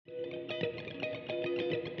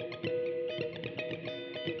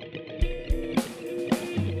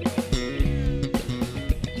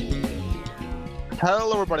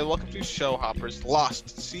Hello, everybody. Welcome to Show Hoppers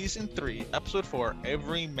Lost Season 3, Episode 4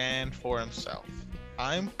 Every Man for Himself.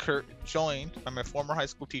 I'm Kurt, joined by my former high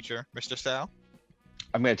school teacher, Mr. Sal.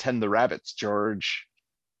 I'm gonna tend the rabbits, George.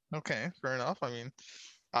 Okay, fair enough. I mean,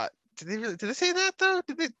 did they say that though?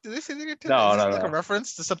 Did they say they're gonna tend? No, Is this no, like a no.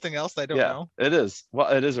 reference to something else that I don't Yeah, know? it is. Well,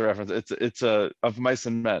 it is a reference. It's a of mice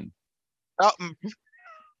and men. Oh,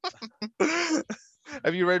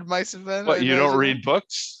 have you read Mice and Men? I What, you don't imagine. read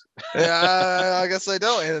books? Yeah, I guess I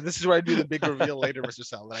don't. And this is where I do the big reveal later, Mr.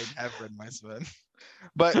 Sal, that I have read Mice and Men.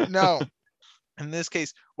 But no, in this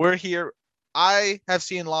case, we're here. I have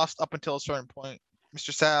seen Lost up until a certain point.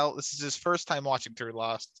 Mr. Sal, this is his first time watching through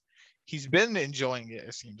Lost. He's been enjoying it,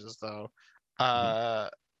 it seems as though. The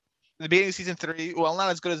beginning of season 3, well, not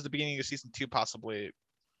as good as the beginning of season 2, possibly.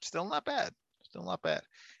 Still not bad. Still not bad.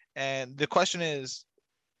 And the question is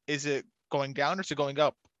it going down or is it going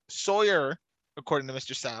up? Sawyer, according to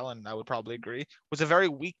Mr. Sal, and I would probably agree, was a very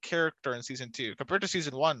weak character in season 2 compared to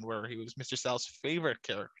season 1, where he was Mr. Sal's favorite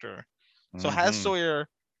character. So has Mhm. Sawyer,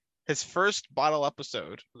 his first bottle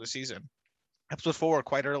episode of the season, episode 4,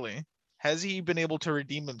 quite early, has he been able to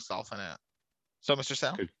redeem himself in it? So, Mr.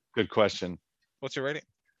 Sal, Good question. what's your rating?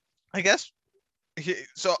 I guess.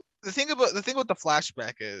 So the thing about the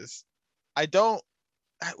flashback is, I don't.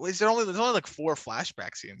 There's only like 4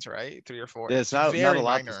 flashback scenes, right? 3 or 4. Yeah, It's it's not very a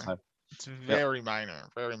lot this minor. time. It's Yep. very minor,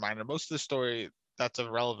 very minor. Most of the story that's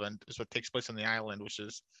irrelevant is what takes place on the island, which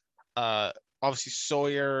is uh obviously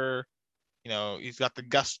Sawyer. He's got the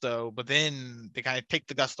gusto, but then they kind of take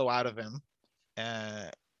the gusto out of him, uh,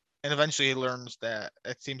 and eventually he learns that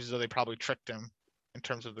it seems as though they probably tricked him in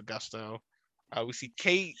terms of the gusto. We see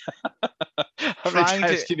Kate How many trying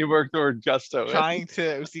times to can you work the word gusto in?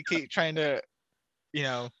 we see Kate trying to, you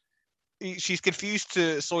know, she's confused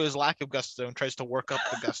to Sawyer's lack of gusto and tries to work up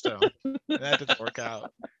the gusto, and that doesn't work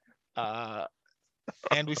out. Uh,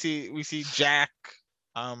 and we see Jack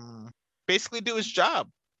basically do his job,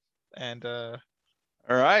 and All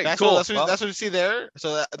right, that's what cool. that's what Well, that's what you see there.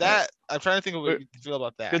 So that, all right. that I'm trying to think of what Good you feel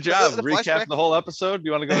about that. good job. The flashback. Recap the whole episode. Do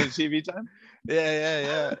you want to go to TV time?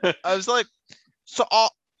 Yeah. I was like, so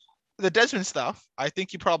all the Desmond stuff, I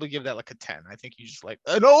think you probably give that like a 10. I think you just like,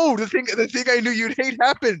 no, the thing I knew you'd hate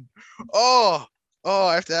happened. Oh,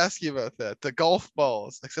 I have to ask you about that. The golf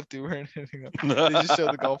balls, except you weren't hitting them. They just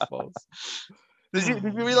show the golf balls. Did you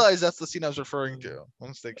realize that's the scene I was referring to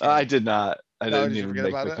once they came? I did not. I No, didn't did you even forget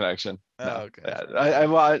make about the it? connection. Oh, No. okay. Yeah. Fair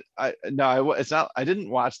enough. No. It's not. I didn't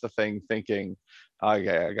watch the thing thinking,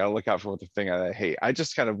 okay, I gotta look out for what the thing I hate. I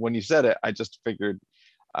just kind of, when you said it, I just figured,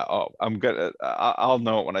 oh, I'm gonna, I'll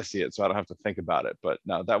know it when I see it, so I don't have to think about it. But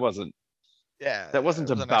no, Yeah, that it wasn't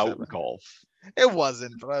was a nice about episode. golf. It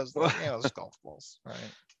wasn't, but I was like, it's golf balls, right?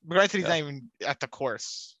 But granted, he's Yeah. not even at the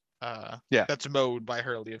course. Yeah. That's mowed by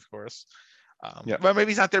Hurley, of course. Yeah. But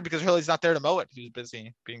maybe he's not there because Hurley's not there to mow it. He's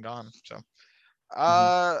busy being gone. So, Mhm.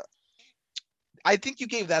 uh, I think you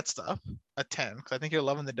gave that stuff a 10 because I think you're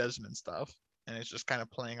loving the Desmond stuff, and it's just kind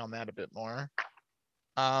of playing on that a bit more.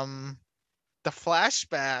 Um, the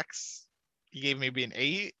flashbacks you gave maybe an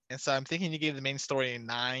 8, and so I'm thinking you gave the main story a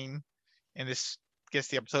 9, and this gets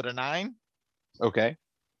the episode a 9. Okay.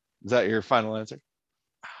 Is that your final answer?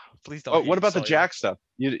 Please don't Oh, what hate about the Sawyer. Jack stuff?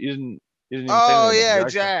 You didn't even say Oh anything about yeah, the Jack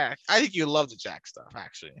stuff. Jack. I think you love the Jack stuff.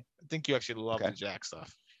 Actually, I think you actually love Okay. the Jack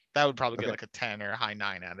stuff. That would probably get Okay. like a 10 or a high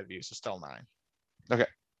 9 out of you. So still 9. Okay.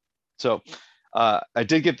 So, I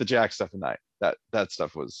did get the Jack stuff tonight. That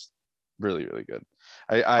stuff was really, really good.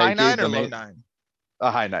 I High gave 9 or the low main 9?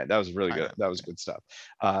 a high 9. That was really High good. 9. That was good stuff.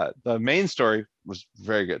 The main story was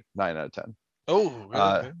very good. 9 out of 10. Oh, really?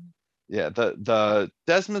 Uh, yeah. The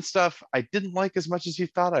Desmond stuff I didn't like as much as you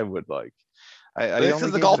thought I would like. I It's only because the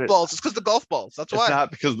gave it golf a. balls. It's because the golf balls. That's It's why. not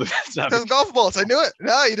because the. It's not Because golf balls. I knew it.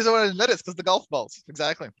 No, you doesn't want to admit it. It's because the golf balls.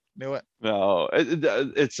 Exactly. Knew it. No,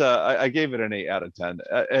 it's I gave it an 8 out of 10,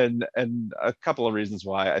 and a couple of reasons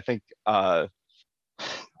why. I think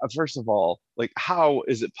first of all, like, how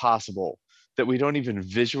is it possible that we don't even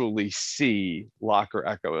visually see Locke or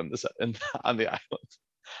Echo on the island?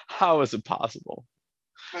 How is it possible?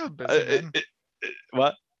 Oh, busy Uh, men.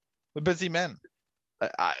 what? The busy men.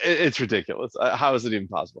 It's ridiculous. How is it even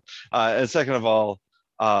possible? And second of all,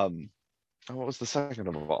 what was the second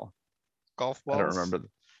of all? Golf I don't balls. remember.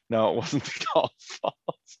 No, it wasn't the golf balls.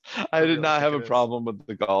 I I did really not think have it a is. problem with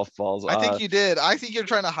the golf balls. I think you did. I think you're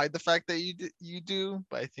trying to hide the fact that you do,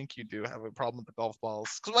 but I think you do have a problem with the golf balls.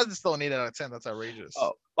 Because why is it still an 8 out of 10? That's outrageous.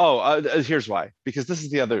 Here's why. Because this is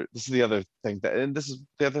the other thing and this is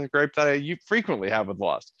the other gripe that you frequently have with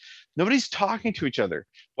Lost. Nobody's talking to each other.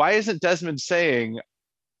 Why isn't Desmond saying,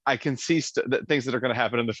 I can see things that are going to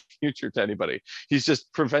happen in the future to anybody. He's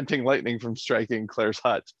just preventing lightning from striking Claire's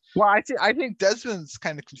hut. Well, I think Desmond's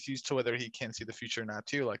kind of confused to whether he can see the future or not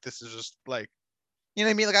too. Like this is just like, you know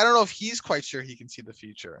what I mean? Like I don't know if he's quite sure he can see the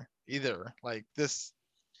future either. Like this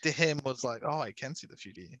to him was like, oh, I can see the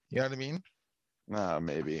future. You know what I mean?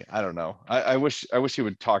 Maybe, I don't know. I wish he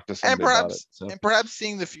would talk to And somebody about it. perhaps So and perhaps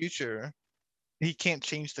seeing the future, he can't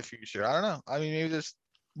change the future. I don't know. I mean, maybe this,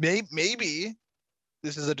 maybe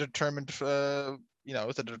this is a determined, it's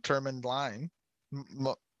a determined line.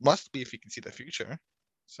 Must be if he can see the future.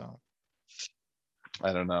 So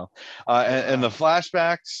I don't know. I don't And the know.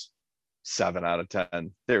 flashbacks, 7 out of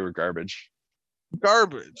 10. They were garbage.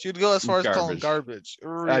 Garbage. You'd go as far as to call him Garbage.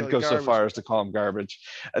 garbage. I'd Really go so garbage. far as to call him garbage.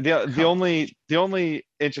 The Come on. only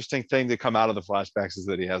interesting thing to come out of the flashbacks is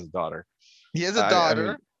that he has a daughter. He has a I mean,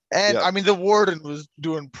 daughter, and yeah. I mean the warden was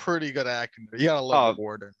doing pretty good acting. You gotta love the Oh,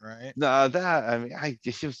 warden, right? no, that I mean,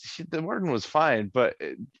 the warden was fine, but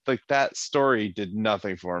like that story did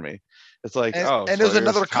nothing for me. It's like, oh, And there's Sawyer's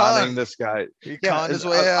another con. conning this guy. He Yeah, conned his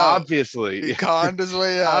way out. He obviously, conned his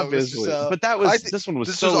way out, Mr. obviously. Sal. But I think this one was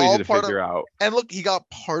this was so easy all to part of. figure out. And look, he got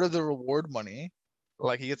part of the reward money.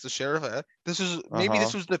 Like he gets the sheriff at. Maybe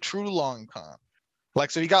this was the true long con.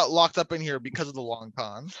 Like so he got locked up in here because of the long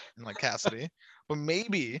con and like Cassidy. But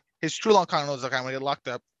maybe his true long con was like, I'm gonna get locked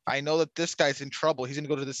up. I know that this guy's in trouble. He's gonna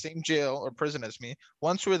go to the same jail or prison as me.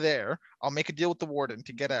 Once we're there, I'll make a deal with the warden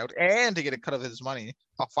to get out and to get a cut of his money.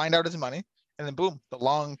 I'll find out his money, and then boom, the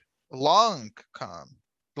long con,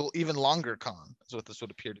 the even longer con is what this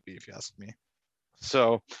would appear to be, if you ask me.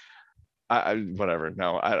 So I whatever.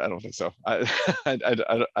 No, I don't think so.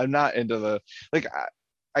 I'm not into the like.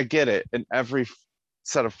 I get it in every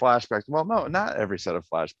set of flashbacks. Well, no, not every set of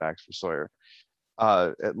flashbacks for Sawyer.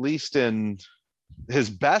 At least in his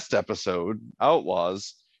best episode,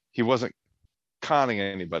 Outlaws, he wasn't conning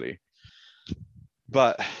anybody.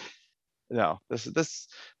 But no, this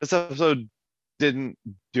episode didn't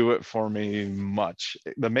do it for me much.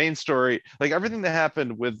 The main story, like everything that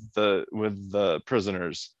happened with the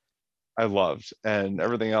prisoners, I loved, and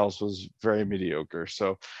everything else was very mediocre.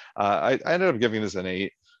 So I ended up giving this an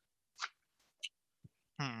 8.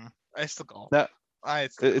 I still golf. That I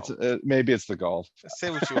still it's golf. maybe it's the golf.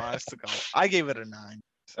 Say what you want. I still golf. I gave it a 9.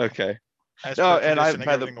 So, Okay. as No, per and I tradition, I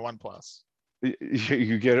by give the everything a 1+.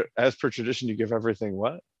 you get, as per tradition, you give everything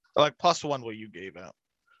what? Like +1 what you gave out.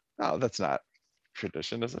 No, that's not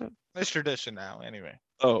tradition, is it? It's tradition now, anyway.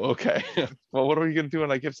 Oh, okay. Well, what are you gonna do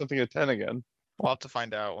when I give something a 10 again? We'll have to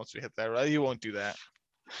find out once we hit that. Right? You won't do that.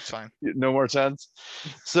 It's fine. No more 10s.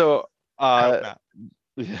 So I hope not.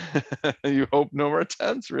 you hope no more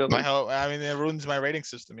 10s, really? I mean, it ruins my rating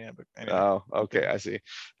system, yeah. But anyway. Oh, okay, I see.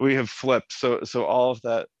 We have flipped. So all of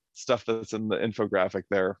that stuff that's in the infographic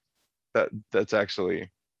there, that's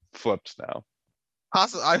actually flipped now.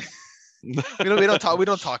 Possibly. We don't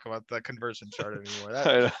talk about the conversion chart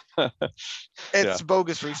anymore. It's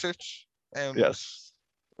bogus research. And yes.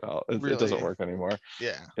 Well, it doesn't work anymore.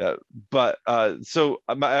 Yeah. But so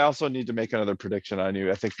I also need to make another prediction on you.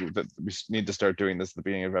 I think that we need to start doing this at the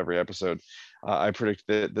beginning of every episode. I predict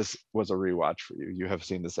that this was a rewatch for you. You have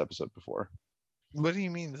seen this episode before. What do you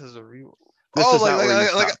mean this is a rewatch? This is not where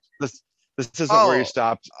you stopped. This isn't where you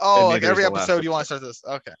stopped. Oh, like every episode you want to start this.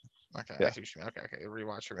 Okay. Yeah. I see what you mean. Okay.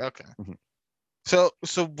 Rewatch. Okay. Mm-hmm. So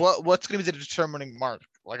what's going to be the determining mark?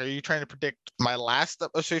 Like, are you trying to predict my last?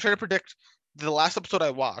 So you're trying to predict the last episode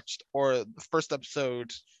I watched, or the first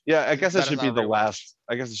episode? Yeah, I guess it should be the last.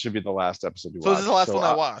 I guess it should be the last episode you watched. So this is the last one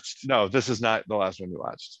I watched. No, this is not the last one you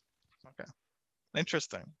watched. Okay,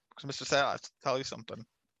 interesting. Because Mr. Sal, I have to tell you something.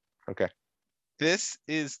 Okay. This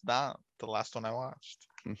is not the last one I watched.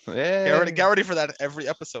 Yeah. Get ready for that every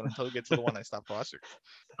episode until we get to the one I stopped watching,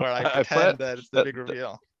 where I pretend that it's the big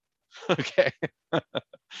reveal. Okay.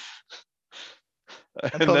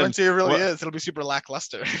 Until eventually it really is. It'll be super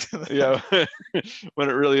lackluster. Yeah. When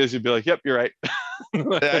it really is, you'd be like, yep, you're right.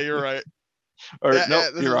 Yeah, you're right. Or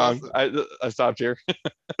nope, you're wrong. I stopped here.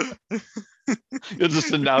 You'll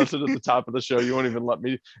just announce it at the top of the show. You won't even let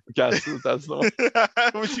me guess that that's the one.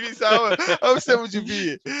 Would you be how upset would you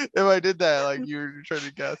be if I did that? Like you were trying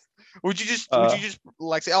to guess. Would you just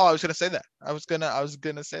like say, oh, I was gonna say that. I was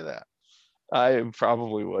gonna say that. I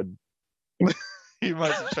probably would. You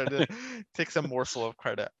might have tried to take some morsel of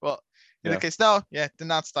credit. Well, in the case, no, did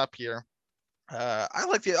not stop here. I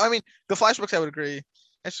like the flashbacks, I would agree.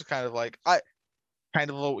 It's just kind of like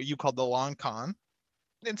what you called the long con.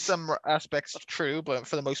 In some aspects true, but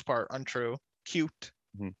for the most part untrue. Cute.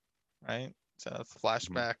 Mm-hmm. Right? So that's the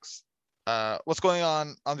flashbacks. What's going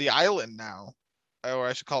on the island now? Or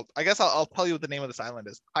I should call it, I guess I'll tell you what the name of this island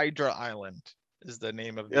is. Hydra Island. is the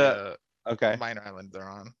name of Yeah. the Okay. minor island they're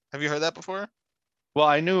on. Have you heard that before? Well,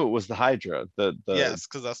 I knew it was the Hydra, the Yes,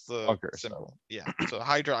 because that's the bunker. So symbol. Yeah. So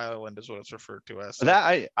Hydra Island is what it's referred to as. So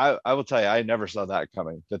that I will tell you, I never saw that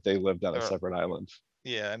coming. That they lived on a uh, separate island.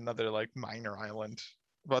 yeah, another like minor island,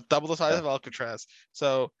 about double the size Yeah. of Alcatraz.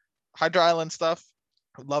 So Hydra Island stuff,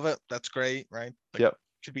 love it. That's great, right? Like Yep.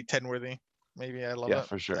 should be 10 worthy. Maybe I love Yeah, it.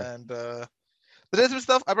 for sure. And the Disney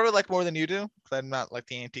stuff I probably like more than you do because I'm not like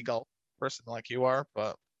the anti-Gulf person like you are,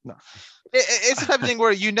 but No. it's the type of thing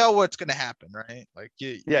where you know what's gonna happen, right? Like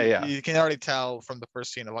Yeah, yeah. you can already tell from the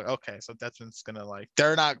first scene of like, okay, so Desmond's gonna like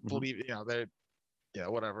they're not Mhm. believe they're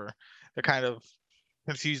whatever. They're kind of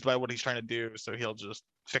confused by what he's trying to do, so he'll just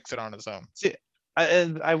fix it on his own. See,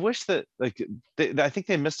 and I wish that like I think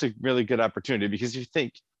they missed a really good opportunity because you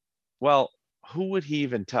think, well, who would he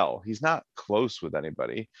even tell? He's not close with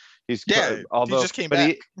anybody. Yeah, he Although, just came but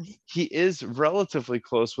back. he is relatively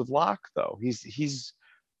close with Locke though.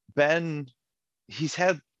 Been he's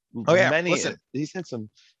had Oh yeah, many. listen, He's had some. Go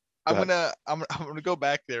I'm ahead. gonna I'm, I'm gonna go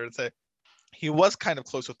back there and say he was kind of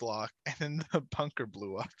close with Locke, and then the bunker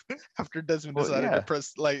blew up after Desmond Well, decided to yeah.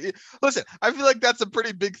 press. Like, listen, I feel like that's a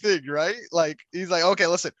pretty big thing, right? Like, he's like, okay,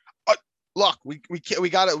 listen, Locke, we can't, we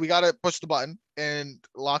gotta push the button, and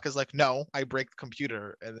Locke is like, no, I break the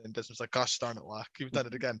computer, and then Desmond's like, gosh darn it, Locke, you've done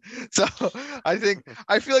it again. So I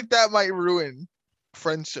feel like that might ruin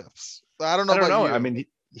friendships. I don't know I don't about know. I you. mean,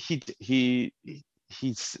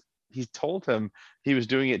 he's he told him he was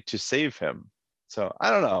doing it to save him. So I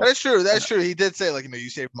don't know. That's true. And That's true. He did say like, you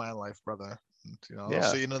saved my life, brother. And, I'll yeah,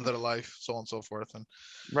 see you in another life, so on and so forth. And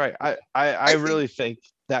right. I I think really think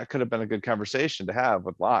that could have been a good conversation to have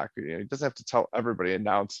with Locke. He doesn't have to tell everybody,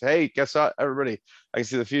 announce, hey, guess what, everybody, I can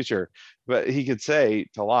see the future. But he could say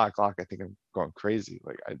to Locke, I think I'm going crazy.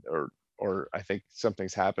 Like or I think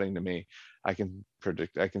something's happening to me. I can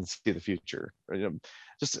predict, I can see the future.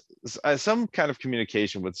 Just some kind of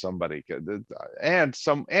communication with somebody, and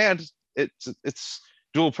it's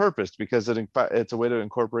dual purposed because it's a way to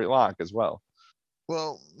incorporate Locke as well.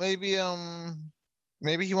 well, maybe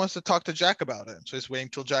he wants to talk to Jack about it. So he's waiting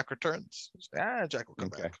till Jack returns. Jack will come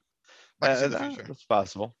Okay. back. I can see the future. That's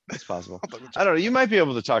possible. That's possible. I'll talk to I Jack don't know. You about it. might be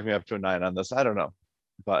able to talk me up to a 9 on this. I don't know.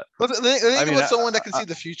 But But the I thing mean, about someone that can I, see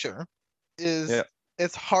the future is yeah,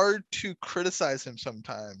 it's hard to criticize him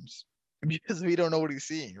sometimes because we don't know what he's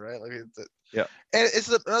seeing, right? Like yeah. and it's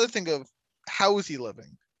another thing of how is he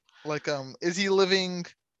living? Like, is he living?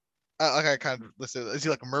 Like I kind of listed, is he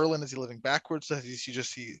like Merlin? Is he living backwards? Does he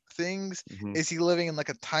just see things? Hmm. Is he living in like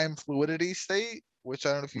a time fluidity state? Which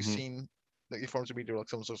I don't know if you've Hmm. seen like forms of media like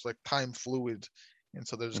someone's just like time fluid, and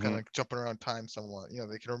so they're just kind Hmm. of like jumping around time somewhat.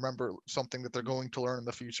 They can remember something that they're going to learn in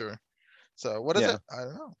the future. So what is Yeah. it? I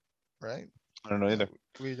don't know, right? I don't know either.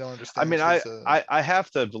 We don't I understand mean, his. I have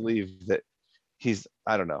to believe that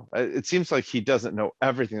I don't know. It seems like he doesn't know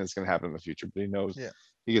everything that's going to happen in the future, but he knows, Yeah,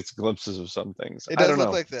 he gets glimpses of some things. it I does don't look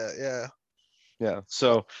know. like that. Yeah. Yeah.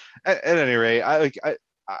 So at any rate,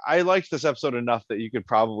 I liked this episode enough that you could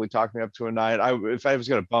probably talk me up to a 9. If I was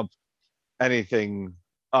going to bump anything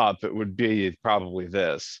up, it would be probably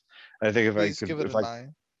this. I think Please give it a if I,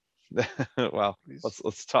 9. well, Please.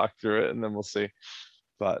 let's talk through it and then we'll see.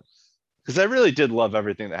 But because I really did love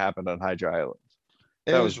everything that happened on Hydra Island.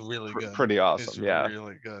 It That was was really good. pretty It's awesome. Yeah,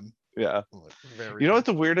 really good. yeah. Like, very You know good. what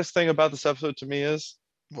the weirdest thing about this episode to me is?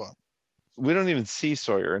 Well, We don't even see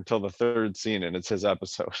Sawyer until the 3rd scene, and it's his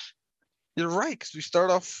episode. you're right, because we start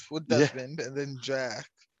off with Yeah, Desmond and then Jack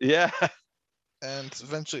yeah, and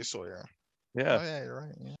eventually Sawyer. yeah. Oh yeah, you're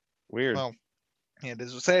right. Yeah. Weird. Well, yeah, it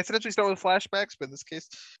is. So I said we start with flashbacks, but in this case,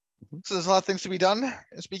 Mhm. so there's a lot of things to be done.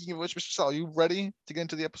 And speaking of which, Mr. Sal, are you ready to get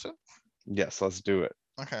into the episode? Yes, let's do it.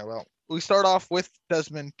 Okay, well, we start off with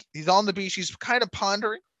Desmond. He's on the beach. He's kind of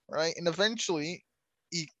pondering, right? And eventually,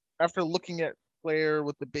 he, after looking at Claire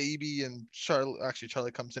with the baby and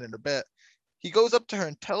Charlie comes in a bit. He goes up to her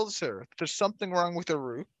and tells her there's something wrong with her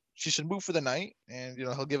roof. She should move for the night, and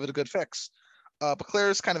he'll give it a good fix. But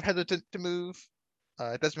Claire's kind of hesitant to move.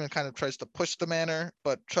 Desmond kind of tries to push the manor,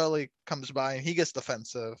 but Charlie comes by and he gets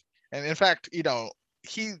defensive. And in fact,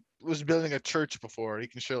 he was building a church before. He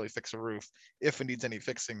can surely fix a roof if it needs any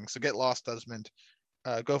fixing. So get lost, Desmond.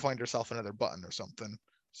 Go find yourself another button or something.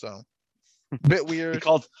 So bit He weird.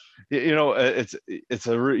 called, it's it's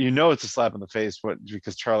a slap in the face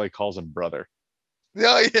because Charlie calls him brother.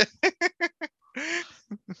 Oh yeah.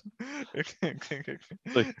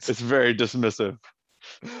 Like it's very dismissive.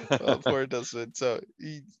 Oh, poor Desmond. So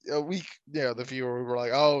the viewer, we were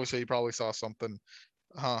like, oh, so you probably saw something.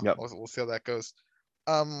 Yep. We'll see how that goes.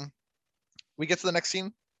 Um, we get to the next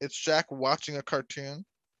scene. It's Jack watching a cartoon.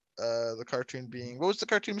 The cartoon being, what was the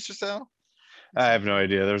cartoon, Mr. Sal? I have no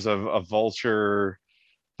idea. There's a vulture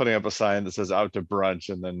putting up a sign that says "out to brunch,"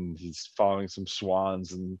 and then he's following some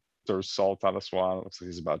swans and throws salt on a swan. It looks like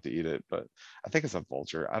he's about to eat it, but I think it's a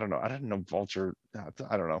vulture. I don't know. I didn't know vulture.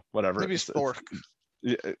 I don't know. Whatever. Maybe stork.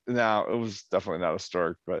 Yeah, no, it was definitely not a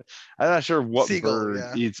stork, but I'm not sure what Seagull, bird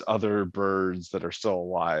yeah. eats other birds that are still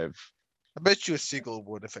alive. I bet you a seagull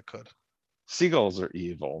would if it could. Seagulls are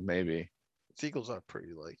evil, maybe. Seagulls are pretty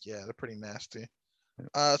yeah, they're pretty nasty.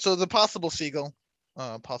 So the possible seagull,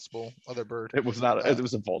 possible other bird, It was not. uh, It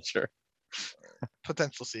was a vulture.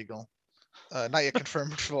 potential seagull, not yet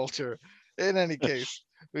confirmed vulture. In any case,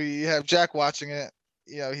 we have Jack watching it.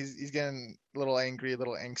 He's getting a little angry, a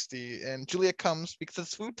little angsty, and Juliet comes because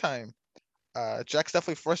it's food time. Jack's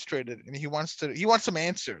definitely frustrated, and he wants some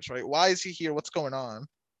answers, right? Why is he here? What's going on?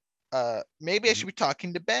 Maybe I should be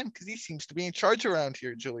talking to Ben because he seems to be in charge around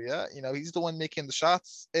here, Julia. He's the one making the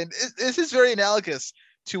shots, and this is very analogous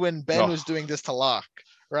to when Ben was doing this to Locke,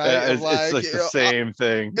 right? Yeah, it's like the same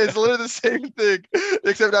thing. It's literally the same thing,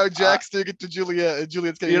 except now Jack's doing it to Julia, and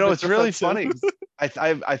Juliet's getting. It's really funny.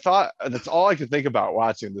 I thought that's all I could think about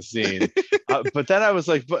watching the scene, but then I was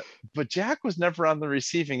like, but Jack was never on the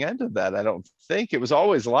receiving end of that. I don't think it was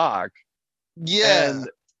always Locke. Yeah. And,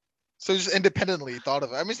 so just independently thought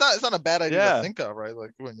of it. I mean, it's not a bad idea to think of, right?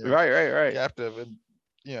 Like when you're right. captive, and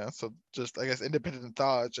so just I guess independent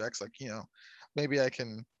thought. Jack's like, maybe I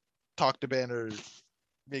can talk to Ben or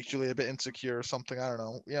make Julia a bit insecure or something. I don't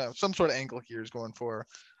know. Yeah, some sort of angle here is going for.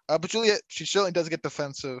 But Juliet, she certainly does get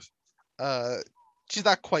defensive. She's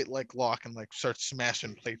not quite like Locke and like starts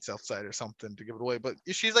smashing plates outside or something to give it away. But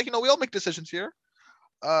she's like, we all make decisions here.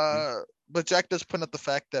 But Jack does point out the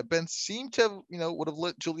fact that Ben seemed to, would have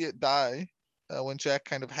let Juliet die when Jack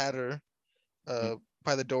kind of had her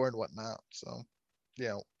by the door and whatnot. So,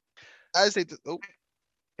 as they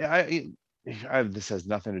yeah, this has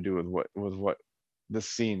nothing to do with what this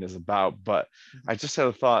scene is about, but I just had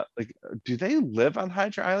a thought, like, do they live on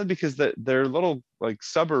Hydra Island? Because their little like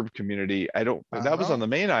suburb community, that was on the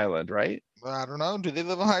main island, right? I don't know. Do they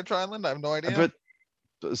live on Hydra Island? I have no idea.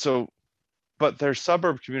 But their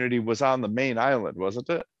suburb community was on the main island, wasn't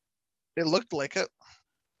it? It looked like it.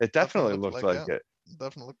 It definitely looked like it.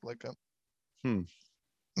 Definitely looked like it.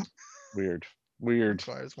 Weird.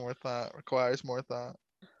 Requires more thought.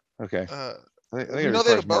 Okay. I think it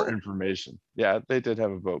requires more information. Yeah, they did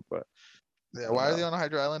have a boat, but yeah, why are they on a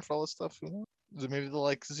Hydra Island for all this stuff? Maybe they're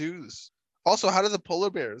like zoos. Also, how do the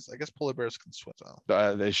polar bears? I guess polar bears can swim.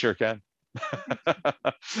 So. They sure can.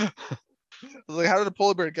 Like, how did a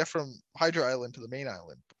polar bear get from Hydra Island to the main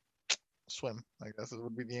island? Swim, I guess it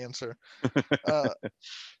would be the answer.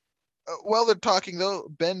 While they're talking though,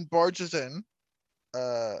 Ben barges in.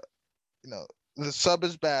 The sub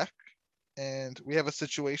is back, and we have a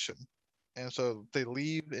situation. And so they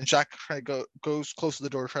leave, and Jack goes close to the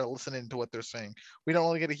door, try to listen into what they're saying. We don't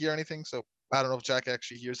really get to hear anything, so I don't know if Jack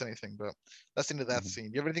actually hears anything, but that's the end of that scene.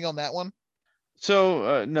 Do you have anything on that one?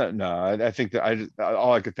 So no, I think that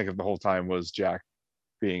all I could think of the whole time was Jack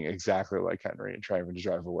being exactly like Henry and trying to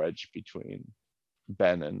drive a wedge between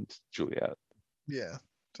Ben and Juliet. Yeah,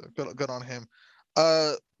 so good on him.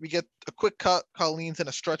 We get a quick cut. Colleen's in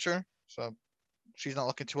a stretcher, so she's not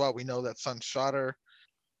looking too hot. We know that Sun shot her.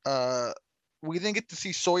 We then get to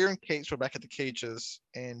see Sawyer and Kate. So we're back at the cages,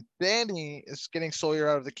 and Danny is getting Sawyer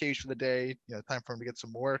out of the cage for the day. Time for him to get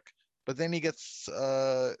some work. But then he gets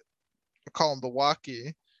a call on the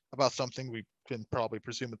walkie about something. We can probably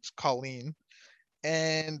presume it's Colleen.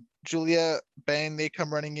 And Julia, Ben, they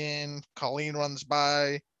come running in. Colleen runs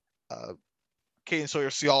by. Kate and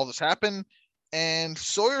Sawyer see all this happen, and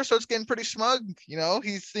Sawyer starts getting pretty smug.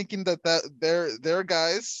 He's thinking that their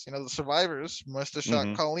guys, the survivors, must have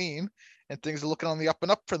shot Colleen, and things are looking on the up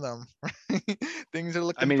and up for them. Right? Things are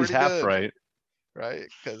looking pretty good. He's half right. Right,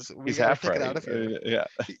 because we got to take it out of here. Yeah,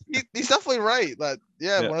 he's definitely right. That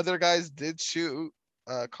one of their guys did shoot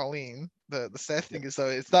Colleen. The sad thing is, though,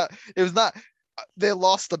 it was not. They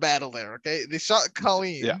lost the battle there. Okay, they shot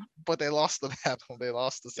Colleen, but they lost the battle. They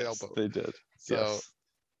lost the sailboat. They did. So,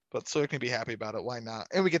 but Sawyer can be happy about it. Why not?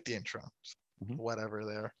 And we get the intro. Whatever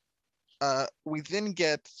there. We then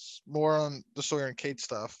get more on the Sawyer and Kate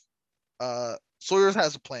stuff. Sawyer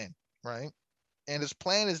has a plan, right? And his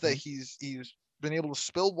plan is that he's been able to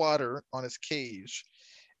spill water on his cage,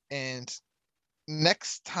 and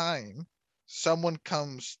next time someone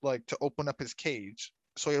comes like to open up his cage,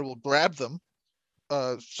 Sawyer will grab them,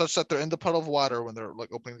 such that they're in the puddle of water when they're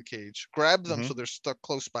like opening the cage. Grab them so they're stuck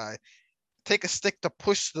close by. Take a stick to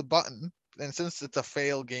push the button, and since it's a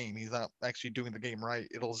fail game, he's not actually doing the game right.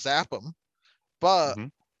 It'll zap him, but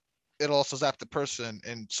it'll also zap the person.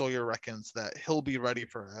 And Sawyer reckons that he'll be ready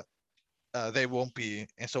for that. they won't be.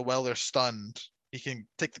 And so while they're stunned, he can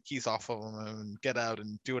take the keys off of them and get out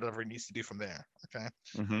and do whatever he needs to do from there. Okay.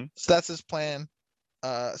 Hmm. So that's his plan.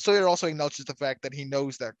 Sawyer also acknowledges the fact that he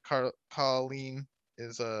knows that Colleen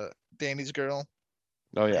is Danny's girl,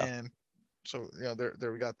 Oh yeah. and so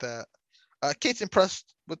there we got that. Kate's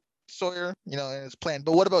impressed with Sawyer, and his plan.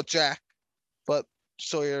 But what about Jack? But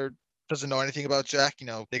Sawyer doesn't know anything about Jack.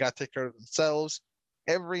 They got to take care of themselves.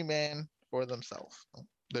 Every man for themselves.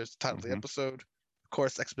 There's the title of the Hmm. episode. Of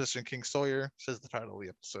course, Expedition King Sawyer says the title of the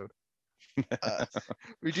episode.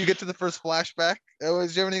 We do get to the first flashback.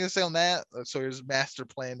 Is there anything to say on that? Sawyer's master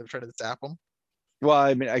plan to try to zap him. Well,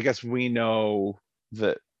 I mean, I guess we know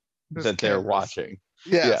that There's they're cameras. watching.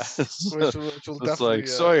 Yeah. Yes, which will It's definitely like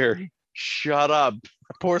Sawyer, shut up.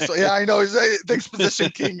 poor. Yeah, I know. He's the Exposition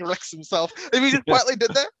King wrecks himself. If he just quietly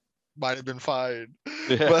did that, might have been fine.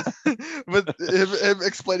 Yeah. But him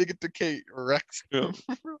explaining it to Kate wrecks him.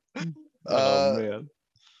 Oh man.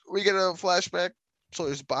 We get a flashback.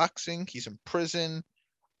 Sawyer's boxing. He's in prison.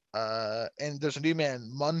 And there's a new man,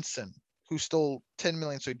 Munson, who stole 10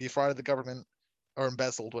 million. So he defrauded the government or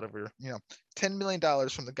embezzled, whatever, $10 million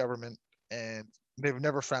from the government, and they've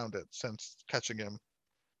never found it since catching him.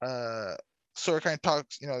 Sawyer kind of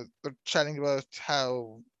talks, they're chatting about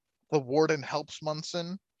how the warden helps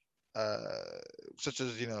Munson, such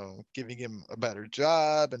as, giving him a better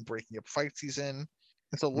job and breaking up fights he's in.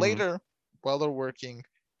 And so later, while they're working,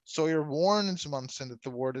 Sawyer warns Munson that the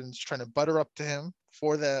warden's trying to butter up to him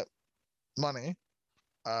for that money.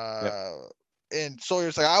 And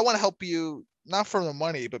Sawyer's like, I want to help you, not for the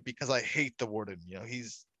money, but because I hate the warden.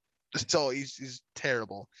 He's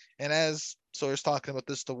terrible. And as Sawyer's talking about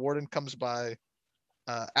this, the warden comes by,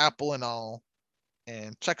 apple and all,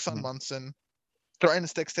 and checks on Munson,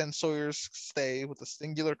 threatens to extend Sawyer's stay with a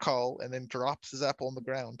singular call, and then drops his apple on the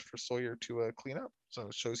ground for Sawyer to clean up. So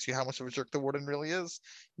it shows you how much of a jerk the warden really is.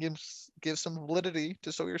 Gives some validity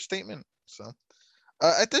to Sawyer's statement. So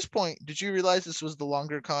at this point, did you realize this was the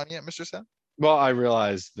longer con yet, Mr. Sam? Well, I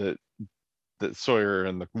realized that Sawyer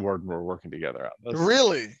and the warden were working together on this.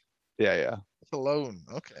 Really? Yeah. Alone.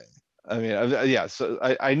 Okay. I mean, yeah. So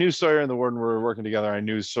I knew Sawyer and the warden were working together. I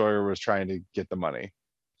knew Sawyer was trying to get the money.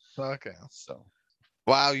 Okay. So.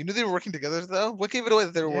 Wow, you knew they were working together though? What gave it away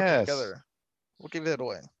that they were working Yes. together? What gave it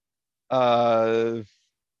away?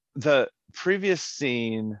 The previous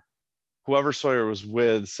scene, whoever Sawyer was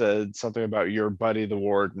with said something about your buddy, the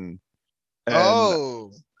warden.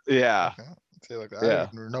 And yeah. Okay. See, like, I Yeah.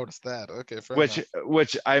 didn't notice that. Okay, fair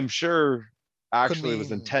Which I'm sure actually Could was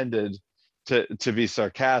mean- intended to be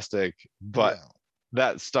sarcastic, but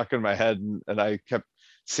that stuck in my head, and I kept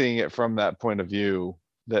seeing it from that point of view.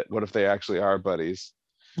 That what if they actually are buddies?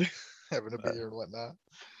 having a beer and whatnot.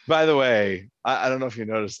 By the way, I don't know if you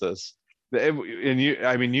noticed this, and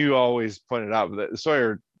you always pointed out that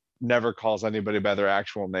Sawyer never calls anybody by their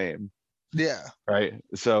actual name. Yeah. Right.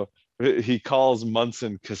 So he calls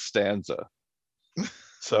Munson Costanza.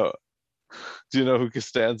 So, do you know who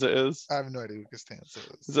Costanza is? I have no idea who Costanza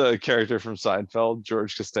is. It's a character from Seinfeld,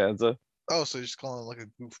 George Costanza. Oh, so you're just calling him like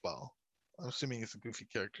a goofball. I'm assuming it's a goofy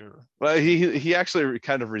character. Well, he actually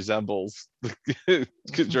kind of resembles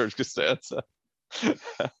George Costanza.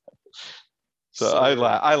 So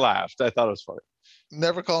I laughed. I thought it was funny.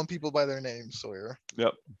 Never calling people by their names, Sawyer.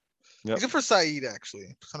 Yep. Except for Saeed,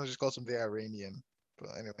 actually. Kind of just calls him the Iranian.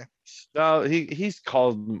 But anyway. No, he's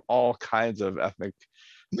called them all kinds of ethnic,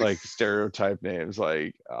 like stereotype names.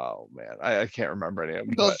 Like, oh man, I can't remember any of them.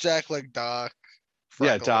 He calls Jack like Doc. Freckles.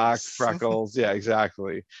 Yeah, Doc, Freckles. Yeah,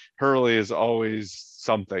 exactly. Hurley is always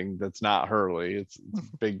something that's not Hurley. It's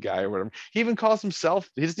a big guy or whatever. He even calls himself.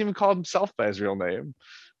 He doesn't even call himself by his real name.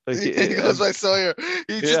 Like, he goes by Sawyer.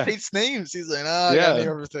 He just hates names. He's like, I gotta name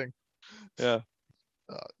everything. Yeah.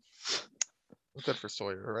 Good for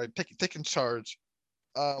Sawyer, right? Taking charge.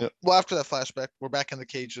 Well, after that flashback, we're back in the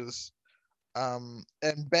cages. And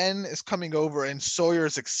Ben is coming over, and Sawyer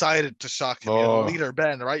is excited to shock him. The leader,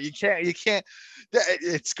 Ben, right? You can't.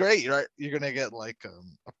 It's great, right? You're gonna get like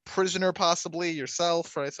a prisoner, possibly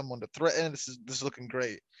yourself, right? Someone to threaten. This is looking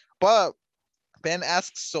great. But Ben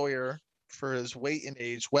asks Sawyer for his weight and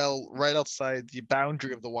age, well, right outside the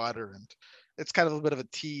boundary of the water, and it's kind of a bit of a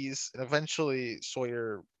tease. And eventually,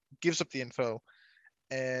 Sawyer gives up the info,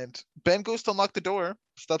 and Ben goes to unlock the door,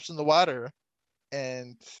 steps in the water,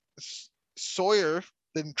 and Sawyer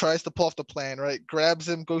then tries to pull off the plan, right? Grabs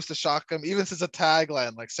him, goes to shock him, even says a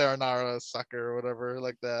tagline like "Saranara, sucker" or whatever,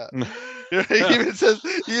 like that.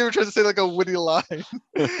 He even tries to say like a witty line,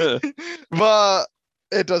 but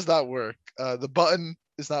it does not work. The button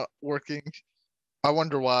is not working. I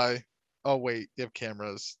wonder why. Oh wait, you have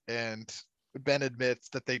cameras, and Ben admits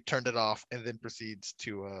that they turned it off and then proceeds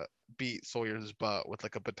to beat Sawyer's butt with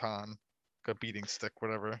like a baton, like a beating stick,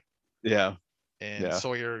 whatever. Yeah. And Yeah.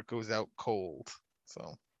 Sawyer goes out cold.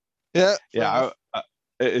 So yeah, fair Yeah. enough.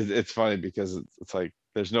 It's funny because it's like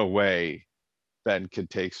there's no way Ben could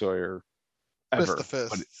take Sawyer Fist to ever,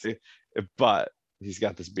 fist. but he's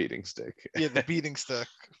got this beating stick. Yeah, the beating stick.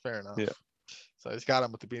 Fair enough. Yeah. So he's got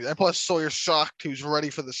him with the beating. And plus Sawyer's shocked. He's ready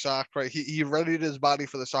for the shock, right? He readied his body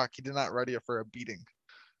for the shock. He did not ready it for a beating.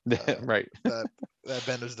 Right. That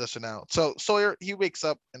Ben was dishing out. So Sawyer, he wakes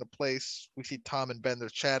up in a place. We see Tom and Ben, they're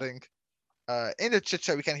chatting. In the chit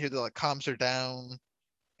chat, we kind of hear the like comms are down,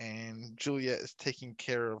 and Julia is taking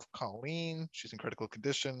care of Colleen. She's in critical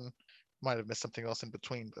condition. Might have missed something else in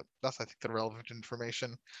between, but that's I think the relevant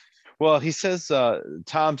information. Well, he says,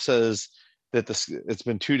 Tom says that it's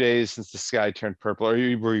been 2 days since the sky turned purple. Or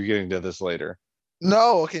were you getting to this later?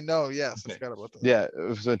 No, okay, no, yes, I forgot about that. Yeah,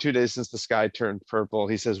 it's been 2 days since the sky turned purple.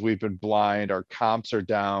 He says we've been blind, our comps are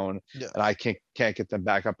down, Yes. and I can't get them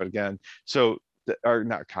back up again. So, or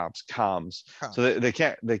not comps, comms. So they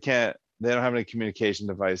don't have any communication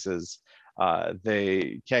devices.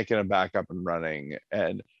 They can't get them back up and running.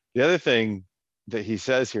 And the other thing that he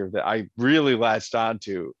says here that I really latched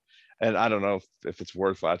onto, and I don't know if it's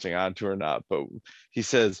worth latching onto or not, but he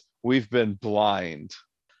says we've been blind,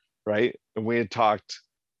 right? And we had talked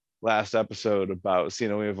last episode about see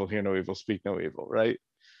no evil, hear no evil, speak no evil, right?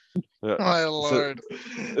 My lord.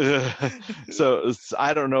 So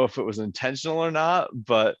I don't know if it was intentional or not,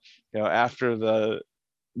 but after the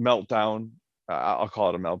meltdown, I'll call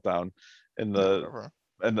it a meltdown in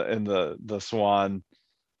the Swan,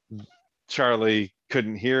 Charlie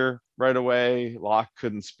couldn't hear right away, Locke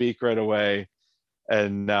couldn't speak right away,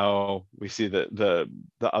 and now we see that the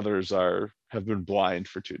others have been blind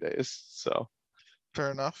for 2 days. So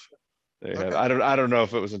fair enough. Okay. I don't know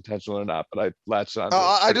if it was intentional or not, but I latched on.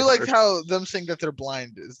 I do like how them saying that they're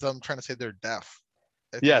blind is them trying to say they're deaf.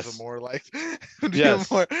 I think yes. It's a more like would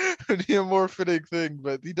be a more fitting thing,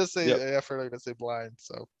 but he does say effort to say blind,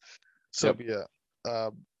 so be it.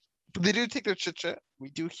 But they do take their chit chat. We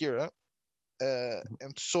do hear it.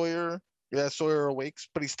 And Sawyer awakes,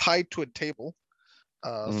 but he's tied to a table.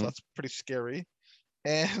 So that's pretty scary.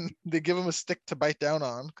 And they give him a stick to bite down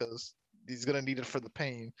on because he's gonna need it for the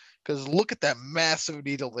pain. Because look at that massive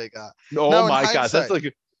needle they got. Oh my god, that's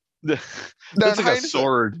like that's like a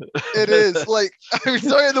sword. It is like I mean,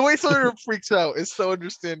 sorry, the way Sawyer freaks out is so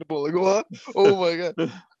understandable. Like what? Oh my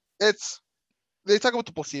god, they talk about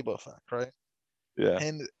the placebo effect, right? Yeah.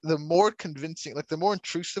 And the more convincing, like the more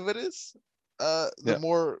intrusive it is, the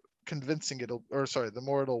more convincing the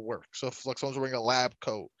more it'll work. So if like someone's wearing a lab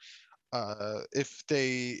coat, if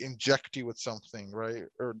they inject you with something, right,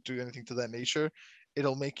 or do anything to that nature,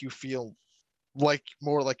 it'll make you feel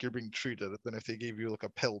more like you're being treated than if they gave you like a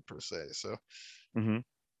pill per se. So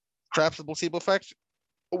perhaps the placebo effect.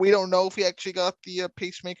 We don't know if he actually got the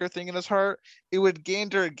pacemaker thing in his heart. It would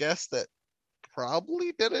gander a guess that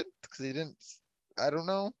probably didn't because he didn't. I don't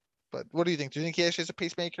know, but what do you think? Do you think he actually has a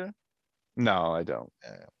pacemaker? No, I don't.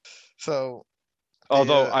 Yeah. So,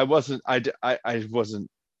 although I wasn't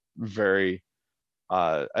very,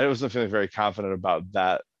 I wasn't feeling very confident about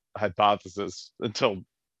that hypothesis until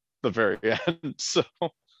the very end. So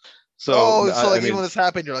like even when this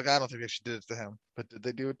happened, you're like, I don't think they should do it to him, but did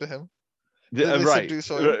they do it to him? Right.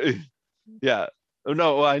 Yeah.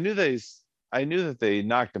 No, well, I knew that they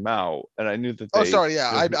knocked him out, and I knew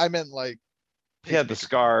that. I meant like he had the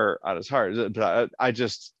scar on his heart, but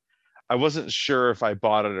I wasn't sure if I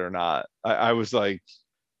bought it or not. I was like,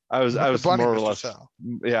 I was more or less,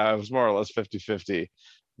 I was more or less 50-50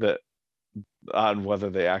 that on whether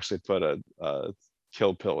they actually put a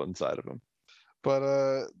kill pill inside of him.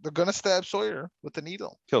 But they're gonna stab Sawyer with the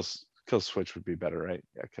needle. Kill switch would be better, right?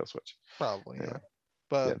 Yeah, kill switch. Probably, yeah.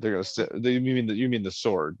 But they're gonna you mean the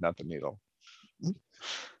sword, not the needle.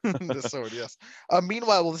 The sword, yes.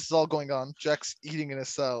 Meanwhile, while this is all going on, Jack's eating in his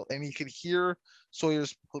cell, and he could hear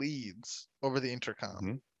Sawyer's pleads over the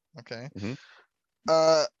intercom. Okay.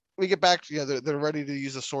 We get back to they're ready to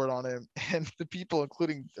use a sword on him, and the people,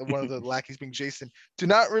 including one of the lackeys being Jason, do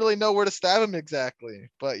not really know where to stab him exactly.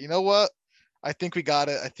 But you know what? I think we got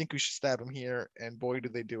it. I think we should stab him here, and boy, do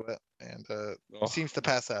they do it! And seems to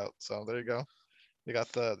pass out. So there you go. They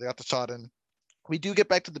got the shot in. We do get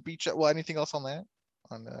back to the beach. Well, anything else on that?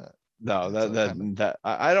 No, that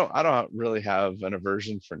I don't really have an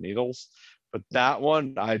aversion for needles, but that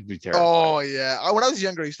one I'd be terrified. Oh yeah, when I was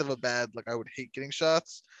younger, I used to have a bad I would hate getting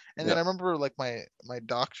shots, and then I remember my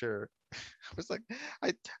doctor was like, I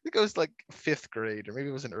think I was like 5th grade, or maybe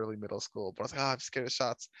it was in early middle school. But I was like, oh, I'm scared of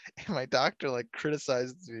shots. And my doctor like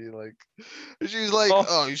criticized me, like she was like, Oh,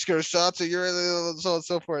 oh, you scared of shots, and you're so on and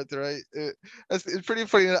so forth, right? It's pretty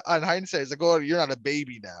funny on hindsight. It's like, oh, you're not a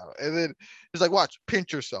baby now. And then he's like, watch,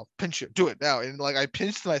 pinch yourself, pinch it, do it now. And like I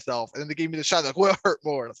pinched myself, and then they gave me the shot. Like, well, it hurt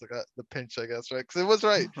more. And I was like, the pinch, I guess, right? Because it was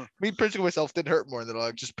right. Me pinching myself did hurt more than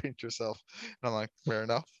like just pinch yourself. And I'm like, fair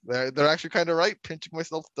enough. They're actually kind of right. Pinching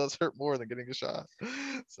myself does hurt more than getting a shot.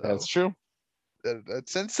 So that's true.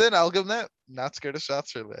 since then, I'll give them that. Not scared of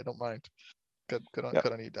shots, really. I don't mind. Yeah, Good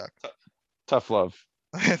on you, Doc. tough love.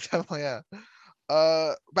 Definitely, yeah.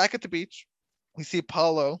 Back at the beach, we see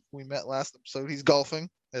Paulo, who we met last episode. He's golfing,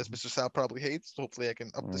 as Mr. Sal probably hates. Hopefully, I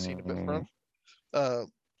can up the scene a bit for him.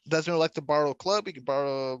 Doesn't like to borrow a club. He can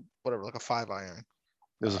borrow whatever, like a 5-iron.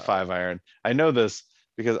 There's a 5-iron. I know this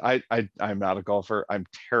because I'm not a golfer. I'm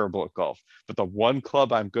terrible at golf. But the one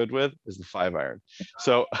club I'm good with is the 5-iron.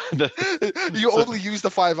 So you only use the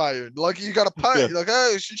 5-iron. Like you got a putt. Yeah. You're like,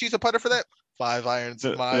 oh, should you use a putter for that? 5-irons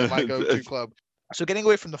is my go-to club. So getting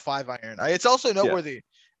away from the 5-iron, it's also noteworthy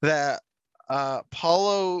that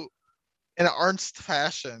Paulo, in an Ernst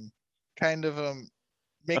fashion, kind of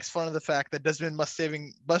makes fun of the fact that Desmond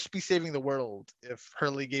must be saving the world if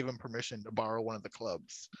Hurley gave him permission to borrow one of the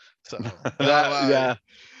clubs. So yeah.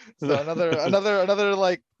 So another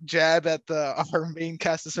like jab at our main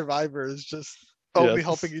cast of survivors, just only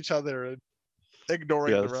helping each other and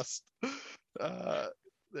ignoring the rest.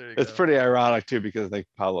 There you go. It's pretty ironic too, because I think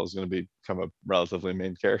Paulo's going to become a relatively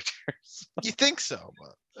main character. You think so?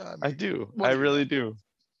 But I do. I really do.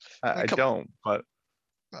 I don't. But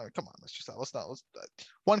come on, Mr. Sal. Let's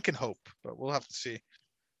one can hope, but we'll have to see.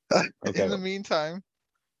 Okay. In the meantime,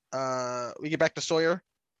 we get back to Sawyer.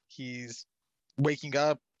 He's waking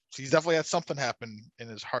up. He's definitely had something happen in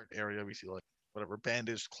his heart area. We see like whatever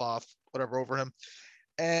bandaged cloth, whatever over him.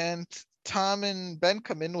 And Tom and Ben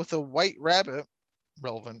come in with a white rabbit,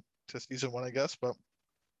 relevant to season 1, I guess, but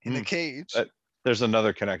in a cage. There's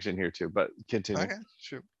another connection here too, but continue. Okay,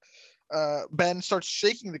 shoot. Ben starts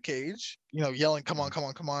shaking the cage, yelling, come on, come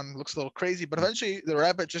on, come on. Looks a little crazy, but eventually the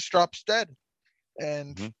rabbit just drops dead,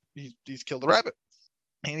 and he's killed the rabbit.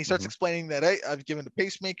 And he starts explaining that, hey, I've given the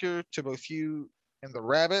pacemaker to both you and the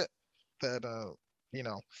rabbit, that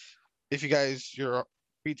if you guys, your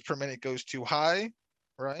beats per minute goes too high,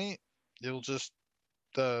 right, you'll just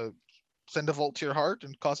send a volt to your heart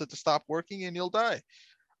and cause it to stop working, and you'll die.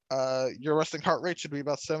 Your resting heart rate should be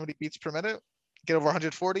about 70 beats per minute. Get over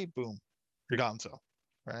 140, boom, you're gone. So,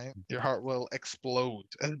 right, your heart will explode,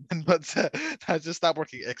 but not just stop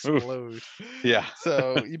working, explode. Oof. Yeah.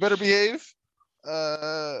 So you better behave.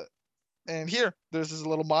 And here, there's this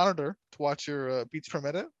little monitor to watch your beats per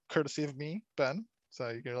minute, courtesy of me, Ben. So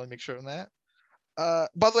you can really make sure on that.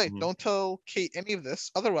 By the way, don't tell Kate any of this.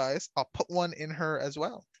 Otherwise, I'll put one in her as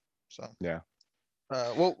well. So yeah.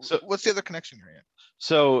 What's the other connection you're in?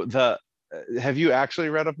 So have you actually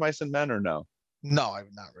read Of Mice and Men or no? No,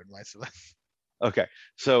 I've not read Mice and Men. Okay,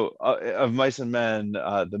 so of Mice and Men,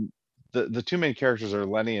 the two main characters are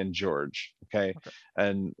Lenny and George. Okay.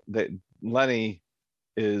 And Lenny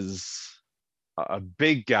is a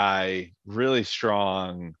big guy, really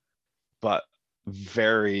strong, but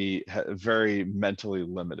very, very mentally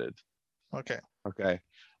limited. Okay.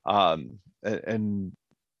 And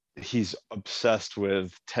he's obsessed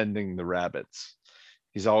with tending the rabbits.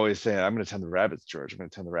 He's always saying, I'm going to tend the rabbits, George. I'm going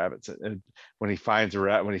to tend the rabbits. And when he finds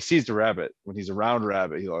when he sees the rabbit, when he's around a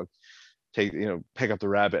rabbit, he'll pick up the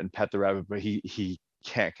rabbit and pet the rabbit, but he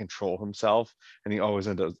can't control himself, and he always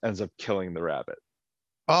ends up killing the rabbit.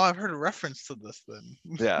 Oh, I've heard a reference to this then.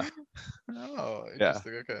 Yeah. Oh,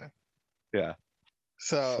 interesting. Yeah. Okay. Yeah.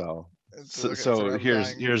 So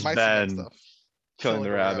here's Ben killing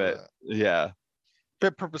the rabbit. Yeah.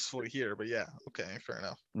 Bit purposefully here, but yeah. Okay, fair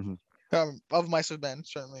enough. Of Mice and Men,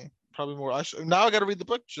 certainly, probably more. Now I got to read the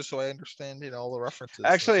book just so I understand, all the references.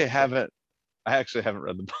 Actually, I haven't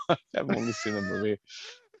read the book. I've only seen the movie.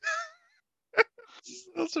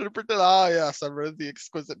 I'll sort of pretend. Oh yes, I read the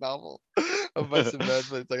exquisite novel of Mice and Men,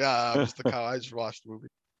 but it's like I'm just a cow. I just watched the movie.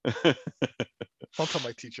 Don't tell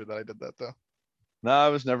my teacher that I did that though. No,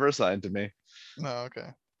 it was never assigned to me. No, okay,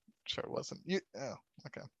 sure it wasn't. Oh,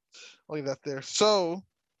 okay. I'll leave that there. So,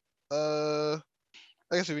 I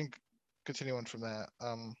guess we can continue on from that.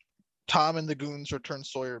 Tom and the goons return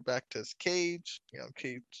Sawyer back to his cage.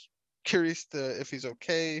 Kate's curious if he's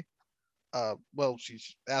okay. Well,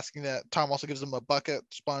 she's asking that. Tom also gives them a bucket,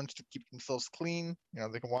 sponge to keep themselves clean.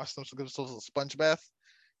 They can wash them, so give themselves a sponge bath.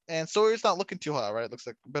 And Sawyer's not looking too hot, right? It looks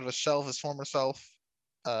like a bit of a shell of his former self.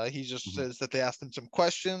 He just says that they asked him some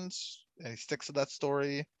questions, and he sticks to that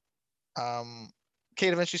story.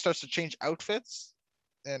 Kate eventually starts to change outfits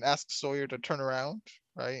and asks Sawyer to turn around,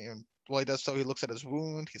 right? And while he does so, he looks at his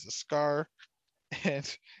wound. He's a scar,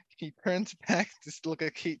 and he turns back to look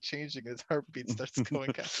at Kate changing. His heartbeat starts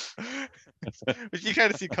going up, which you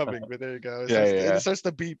kind of see coming. But there you go. Yeah, It yeah. starts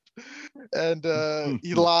to beep, and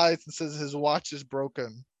he lies and says his watch is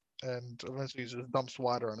broken, and eventually he just dumps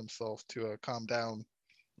water on himself to calm down.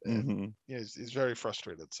 And Mhm. he's very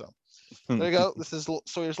frustrated. So there you go. This is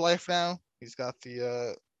Sawyer's life now. He's got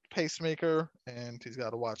the pacemaker, and he's got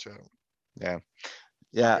to watch out. Yeah,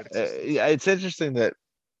 yeah, Great existence. yeah. It's interesting that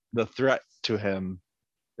the threat to him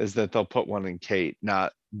is that they'll put one in Kate,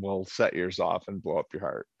 not we'll set yours off and blow up your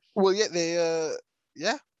heart. Well, yeah,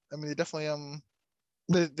 yeah. I mean, they definitely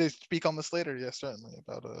they speak on this later. Yeah, certainly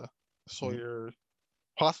about Mhm, Sawyer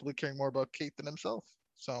possibly caring more about Kate than himself.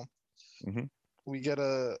 So mhm. we get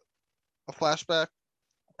a flashback,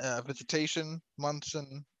 visitation.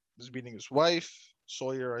 Munson is meeting his wife.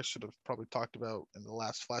 Sawyer, I should have probably talked about in the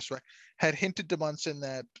last flashback, had hinted to Munson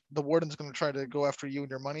that the warden's going to try to go after you and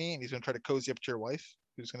your money, and he's going to try to cozy up to your wife,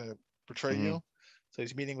 who's going to betray Mhm. you. So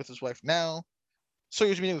he's meeting with his wife now.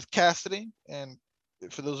 Sawyer's meeting with Cassidy, and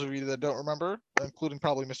for those of you that don't remember, including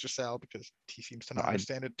probably Mr. Sal, because he seems to No, not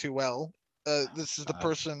understand it too well, this is the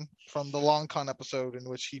person from the Long Con episode in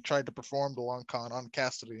which he tried to perform the Long Con on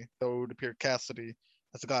Cassidy, though it would appear Cassidy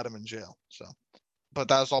has got him in jail. So, but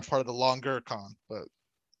that was all part of the longer con. But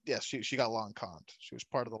yes, she got Long Con. She was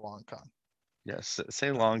part of the Long Con. yes.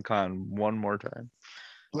 Say long con one more time.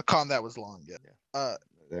 The con that was long, yeah. Uh,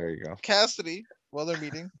 There you go. Cassidy, while they're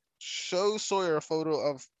meeting, shows Sawyer a photo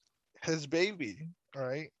of his baby,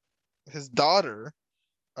 right? His daughter,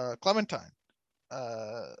 Clementine.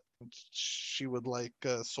 Uh, she would like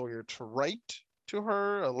Sawyer to write to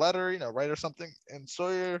her a letter, write her something. And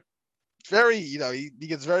Sawyer, very, he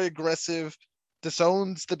gets very aggressive,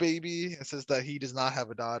 disowns the baby, and says that he does not have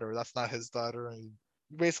a daughter. That's not his daughter. And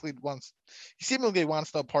he basically he seemingly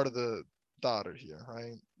wants no part of the daughter here,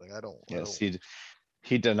 right? Like I Yes, don't.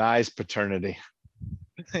 he denies paternity.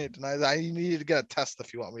 Denies. I needed to get a test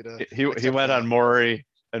if you want me to He accept went that. on Maury,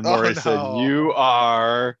 and Oh Maury said, no. "You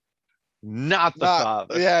are not the Not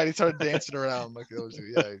father." yeah, and he started dancing around like those.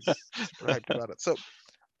 Yeah, he's super hyped about it. So,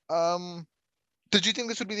 um, did you think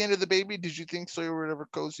this would be the end of the baby? Did you think Sawyer would ever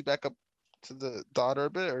cozy back up to the daughter a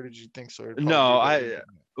bit, or did you think Sawyer would probably No, leave it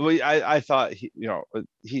leaving it? I thought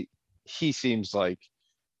he seems like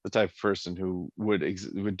the type of person who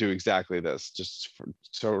would do exactly this, just for,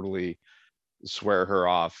 totally swear her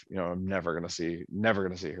off. I'm never gonna see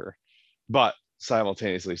her, but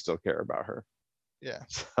simultaneously still care about her. Yeah,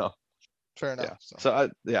 So fair enough. yeah, So, so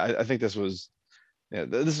I think this was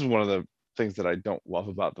this is one of the things that I don't love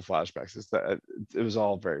about the flashbacks is that it was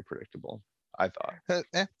all very predictable. I thought.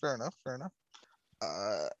 fair enough. Fair enough.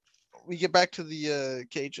 Uh, we get back to the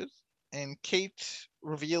cages, and Kate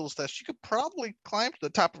reveals that she could probably climb to the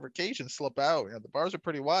top of her cage and slip out. The bars are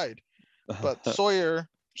pretty wide. But Sawyer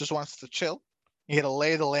just wants to chill. He had to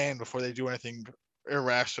lay the land before they do anything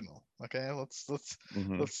irrational. Okay,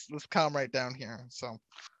 Mhm. let's calm right down here. So,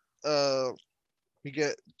 uh, we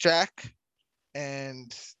get Jack,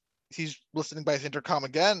 and he's listening by his intercom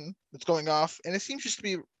again. It's going off, and it seems just to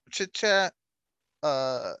be chit chat.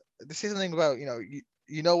 They say something about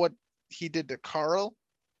you know what he did to Carl.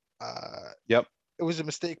 Uh, Yep, it was a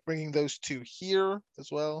mistake bringing those two here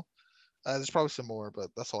as well. There's probably some more, but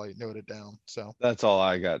that's all I noted down. So that's all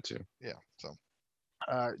I got to. yeah. So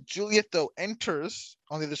Juliet, though, enters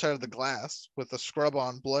on the other side of the glass with a scrub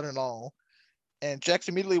on, blood and all. And Jack's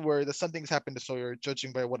immediately worried that something's happened to Sawyer,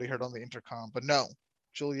 judging by what he heard on the intercom. But no,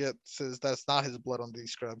 Juliet says that's not his blood on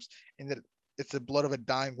these scrubs, and that it's the blood of a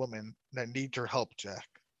dying woman that needs your help, Jack.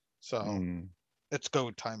 So Mm, it's go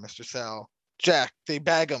time, Mr. Sal. Jack, they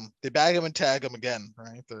bag him. They bag him and tag him again,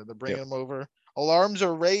 right? They're bringing yep, him over. Alarms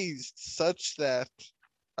are raised such that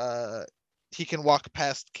uh, he can walk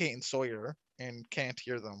past Kate and Sawyer and can't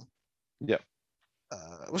hear them. yep.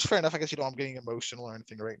 Which fair enough. I guess you don't I'm getting emotional or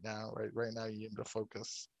anything right now. Right now you need to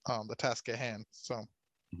focus on the task at hand. So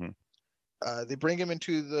Mhm. they bring him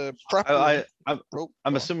into the prep I, room. I I'm Oh,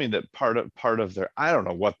 I'm go on. assuming that part of their I don't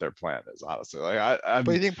know what their plan is, honestly. Like But I'm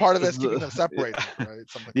you think part of this it's is keeping them separated, right?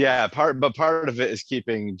 Something like yeah, part of it is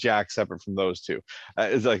keeping Jack separate from those two.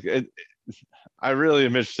 It's like I really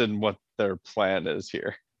am interested in what their plan is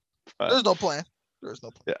here, but there's no plan. There's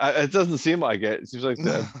no it doesn't seem like it. It seems like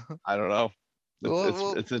plan. I don't know. It's we'll, it's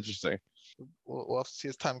we'll, it's interesting. we'll have to see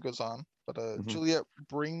as time goes on. But Mhm. Juliet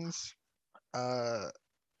uh,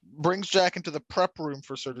 brings Jack into the prep room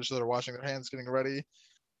for surgeons that are washing their hands, getting ready.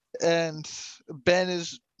 And Ben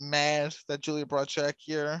is mad that Juliet brought Jack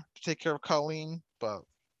here to take care of Colleen, but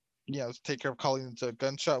take care of Colleen's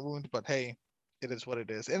gunshot wound. But hey, it is what it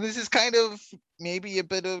is. And this is kind of maybe a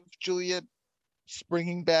bit of Juliet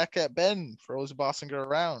springing back at Ben for always bossing her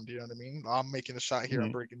around. You know what I mean? I'm making a shot here.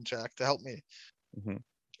 I'm bringing Jack to help me.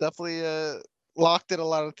 Definitely Locke did a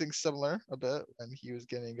lot of things similar a bit, and he was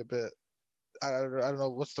getting a bit, I don't know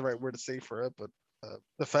what's the right word to say for it, but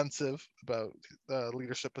defensive about the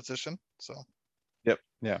leadership position. So Yep.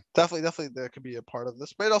 Yeah. definitely that could be a part of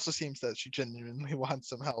this, but it also seems that she genuinely wants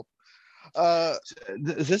some help.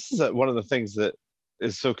 This is one of the things that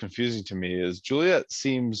is so confusing to me is Juliet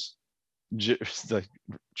seems like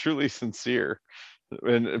truly sincere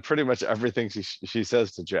in pretty much everything she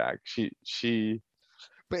says to Jack. She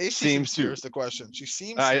But is she seems sincere to. is the question. She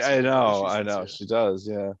seems sincere. I know she does.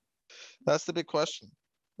 Yeah. That's the big question.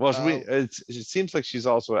 Well, it seems like she's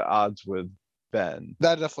also at odds with Ben.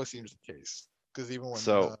 That definitely seems the case. Because even when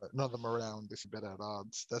So none of them are around, they seem better at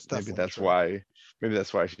odds. That's maybe definitely that's true. why. Maybe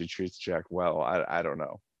that's why she treats Jack well. I don't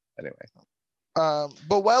know. Anyway.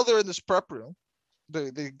 But while they're in this prep room,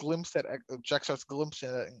 they glimpse at Jack starts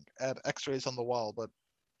glimpsing at X-rays on the wall, but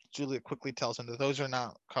Julia quickly tells him that those are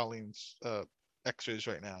not Colleen's X-rays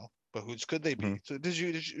right now. But whose could they be? So did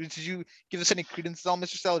you give this any credence at all,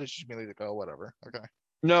 Mr. Sal? Or did you just merely like, oh, whatever? Okay.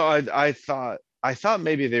 No, I thought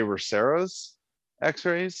maybe they were Sarah's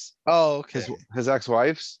X-rays, Oh, okay. his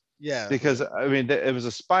ex-wife's. Yeah. Because I mean, it was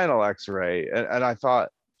a spinal X-ray, and I thought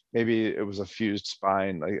maybe it was a fused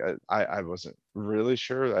spine. Like I wasn't really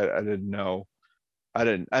sure. I didn't know. I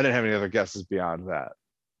didn't have any other guesses beyond that.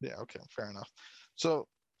 Yeah. Okay. Fair enough. So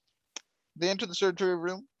they enter the surgery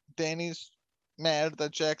room. Danny's mad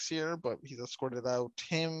that Jack's here, but he's escorted out.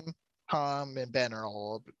 Him, Tom, and Ben are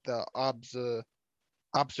all the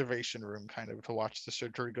observation room kind of to watch the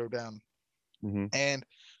surgery go down. And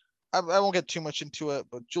I won't get too much into it,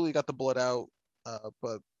 but Julie got the blood out,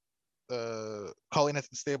 but Colleen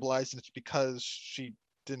hasn't stabilized, and it's because she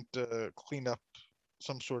didn't clean up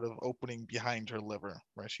some sort of opening behind her liver,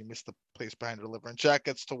 right? She missed the place behind her liver, and Jack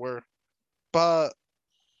gets to work, but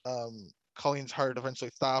Colleen's heart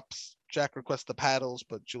eventually stops. Jack requests the paddles,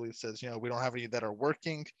 but Julie says, we don't have any that are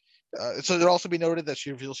working. So it'll also be noted that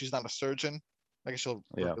she reveals she's not a surgeon. I guess she'll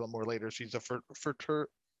reveal more later. She's a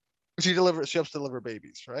she helps deliver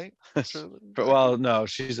babies, right? But well, no,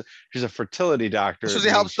 she's a fertility doctor. So she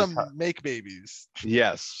helps them make babies.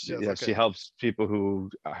 Yes, okay. She helps people who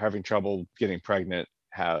are having trouble getting pregnant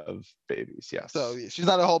have babies. Yes. So she's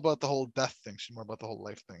not all about the whole death thing. She's more about the whole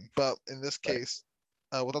life thing. But in this case,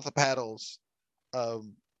 without the paddles,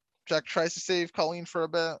 Jack tries to save Colleen for a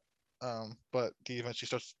bit, but he eventually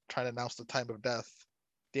starts trying to announce the time of death.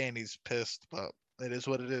 Danny's pissed, but it is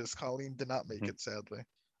what it is. Colleen did not make it, sadly.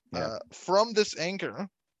 Yeah. From this anger,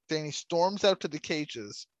 Danny storms out to the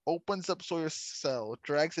cages, opens up Sawyer's cell,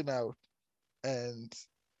 drags him out, and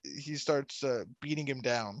he starts beating him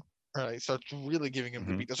down. Right, starts really giving him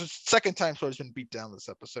the beat. That's the second time Sawyer's been beat down this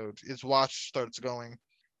episode. His watch starts going,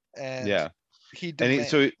 and he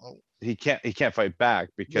can't fight back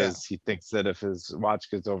because he thinks that if his watch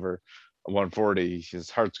gets over 140, his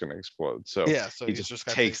heart's going to explode. So he just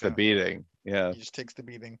takes the beating. Yeah, he just takes the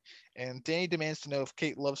beating. And Danny demands to know if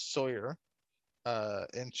Kate loves Sawyer,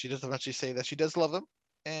 and she does eventually say that she does love him.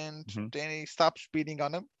 And Danny stops beating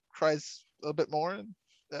on him, tries a bit more, and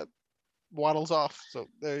waddles off. So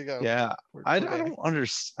there you go. Yeah, I don't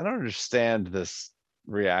understand this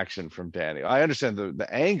reaction from Danny. I understand the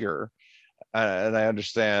anger, and I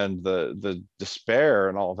understand the despair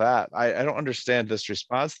and all that. I don't understand this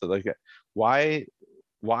response to like why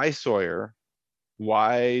Sawyer?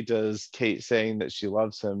 Why does Kate saying that she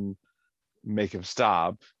loves him make him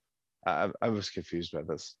stop? I was confused by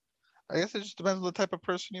this. I guess it just depends on the type of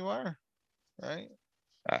person you are, right?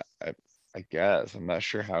 I guess I'm not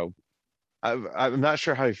sure how. I'm not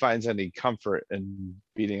sure how he finds any comfort in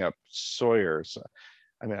beating up Sawyer. So,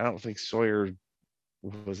 I mean, I don't think Sawyer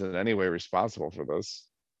was in any way responsible for this.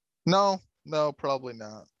 No, probably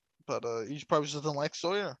not. But he probably just doesn't like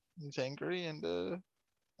Sawyer. He's angry and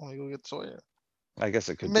want to go get Sawyer. I guess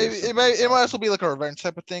it could. Maybe it might also be like a revenge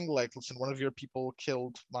type of thing. Like, listen, one of your people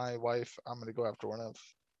killed my wife. I'm gonna go after one of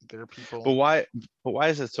their people. But why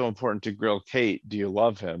is it so important to grill Kate? Do you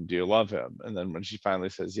love him? Do you love him? And then when she finally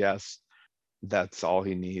says yes, that's all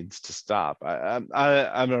he needs to stop. I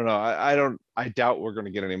don't know. I doubt we're going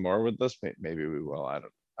to get any more with this. Maybe we will. I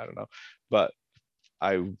don't know. But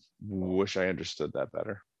I wish I understood that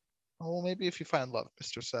better. Well, maybe if you find love,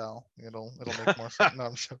 Mr. Sal, it'll make more sense. No,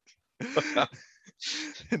 I'm joking.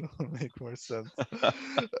 It'll make more sense.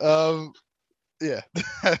 Yeah.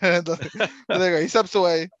 There you go. He steps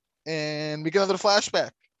away, and we get another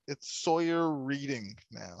flashback. It's Sawyer reading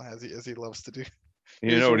now, as he loves to do. You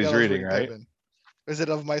Here's know what what he's Yellow's reading, reading, right? Kevin. Is it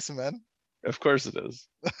Of Mice and Men? Of course it is.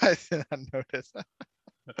 I did not notice.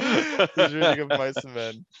 He's reading Of Mice and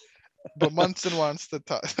Men. But Munson wants to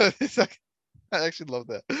talk. It's like, I actually love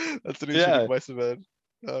that. That's what he's reading, Yeah. Of Mice and Men.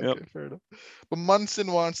 Yep. Okay, fair enough. But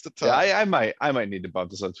Munson wants to Yeah, talk. I might need to bump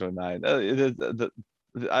this up to a 9.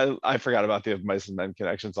 I forgot about the Mice and Men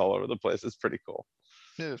connections all over the place. It's pretty cool.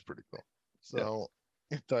 It is pretty cool.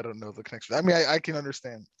 Yeah. So I don't know the connection. I mean, I can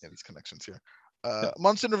understand these connections here. Yeah.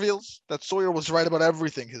 Munson reveals that Sawyer was right about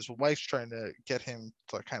everything. His wife's trying to get him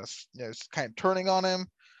to kind of, kind of turning on him.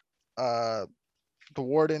 The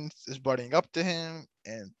warden is buddying up to him,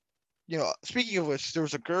 and speaking of which, there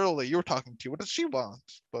was a girl that you were talking to. What does she want?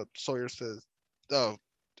 But Sawyer says, "Oh,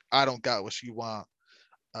 I don't got what she want."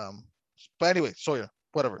 Um, but anyway, Sawyer,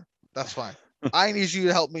 whatever, that's fine. I need you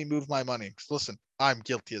to help me move my money. 'Cause listen, I'm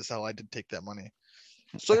guilty as hell. I did take that money.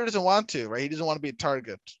 Sawyer doesn't want to, right? He doesn't want to be a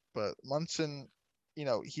target. But Munson,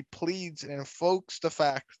 he pleads and invokes the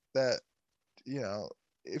fact that,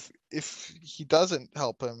 if he doesn't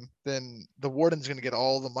help him, then the warden's gonna get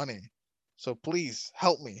all the money. So please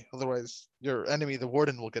help me. Otherwise, your enemy, the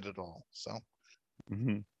warden, will get it all. So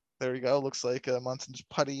Mhm. there you go. Looks like Munson's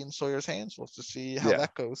putty in Sawyer's hands. We'll have to see how Yeah.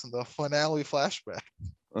 that goes in the finale flashback.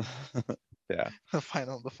 Yeah. the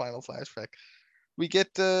final flashback. We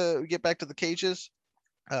get back to the cages.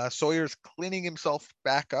 Sawyer's cleaning himself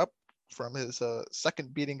back up from his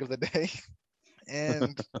second beating of the day,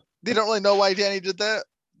 and they don't really know why Danny did that,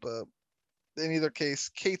 but in either case,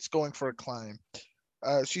 Kate's going for a climb.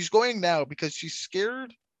 She's going now because she's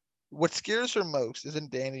scared. What scares her most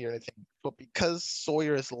isn't Danny or anything, but because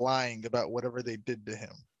Sawyer is lying about whatever they did to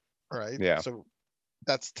him, right? Yeah. So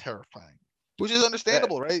that's terrifying, which is Eh,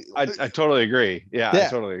 understandable, right? I totally agree. Yeah, I Yeah,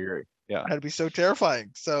 totally agree. Yeah. that'd be so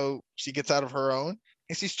terrifying. So she gets out of her own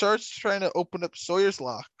and she starts trying to open up Sawyer's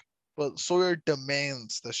lock, but Sawyer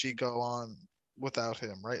demands that she go on without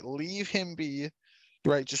him, right? Leave him be,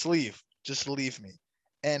 right? Just leave. Just leave me.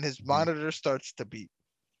 And his monitor starts to beep.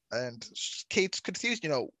 And Kate's confused,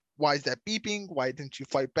 why is that beeping? Why didn't you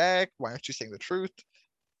fight back? Why aren't you saying the truth?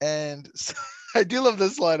 And so, I do love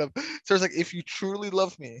this line of, so it's like, if you truly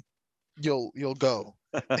love me, you'll go.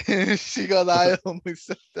 She goes, I only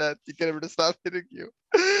said that to get him to stop hitting you.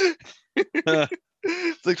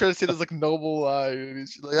 It's like trying to say this like noble lie. And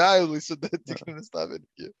she's like, I only said that to get him to stop hitting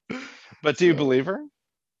you. But do you believe her?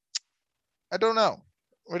 I don't know.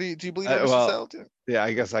 What do you believe her, Mr. Well, Sal? yeah,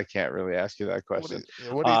 I guess I can't really ask you that question.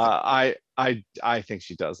 What do you think? I think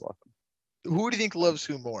she does love Who do you think loves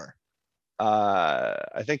who more? him.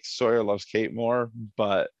 I think Sawyer loves Kate more,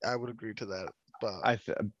 but I would agree to that. But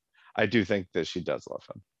I do think that she does love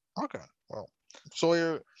him. okay, well,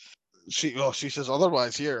 Sawyer, she says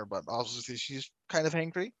otherwise here, but obviously she's kind of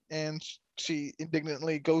angry, and she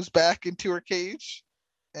indignantly goes back into her cage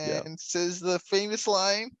and says the famous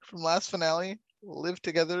line from last finale: "Live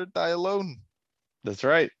together, die alone." That's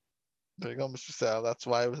right. There you go, Mr. Sal. That's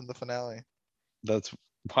why it was in the finale. That's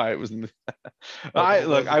why it was in the That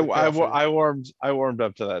was a good payoff for you. I warmed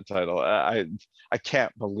up to that title. I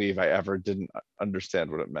can't believe I ever didn't understand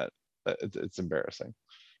what it meant. It's embarrassing.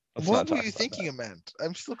 Let's What not were talk you about thinking that. it meant?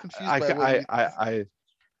 I'm still confused I by ca- what you.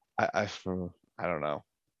 I don't know.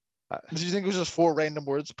 Did you think it was just four random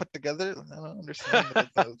words put together? I don't understand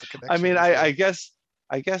the connection. I mean, So.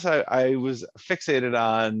 I guess I was fixated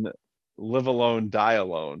on live alone, die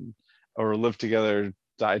alone, or live together,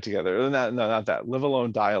 die together. No, not that. Live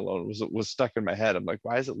alone, die alone was stuck in my head. I'm like,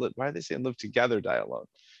 why are they saying live together, die alone?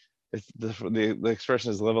 It's the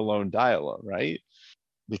expression is live alone, die alone, right?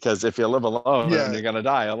 Because if you live alone, Yeah. you're gonna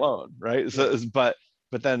die alone, right? So, Yeah. but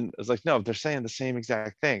then it's like, no, they're saying the same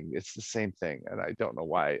exact thing. It's the same thing, and I don't know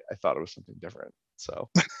why I thought it was something different. So,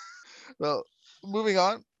 Well, moving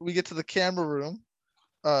on, we get to the camera room,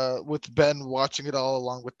 with Ben watching it all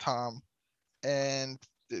along with Tom, and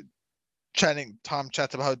Tom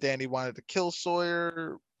chats about how Danny wanted to kill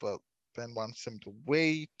Sawyer, but Ben wants him to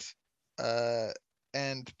wait. Uh,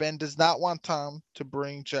 and Ben does not want Tom to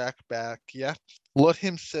bring Jack back yet. Let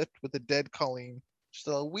him sit with the dead Colleen just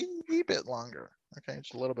a wee bit longer. Okay,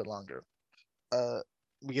 just a little bit longer.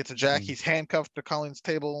 We get to Jack. He's handcuffed to Colleen's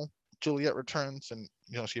table. Juliet returns, and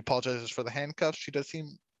she apologizes for the handcuffs. She does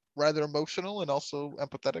seem rather emotional and also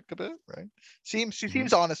empathetic a bit, right? She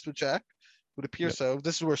seems honest with Jack. Would appear Yep. so.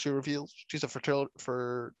 This is where she reveals she's a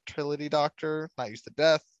fertility doctor, not used to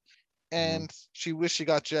death. And she wished she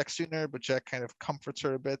got Jack sooner, but Jack kind of comforts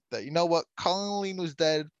her a bit that, you know what, Colleen was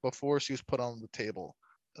dead before she was put on the table.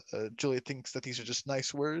 Julia thinks that these are just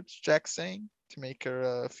nice words Jack's saying to make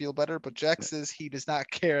her feel better, but Jack says he does not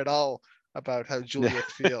care at all about how Juliet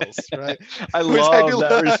feels, right? I Which I love do.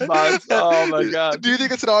 that response. Oh my god. Do you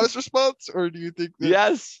think it's an honest response, or do you think that?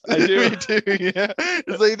 Yes, I do. Me too. Yeah,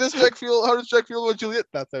 it's like, does Jack feel? How does Jack feel about Juliet?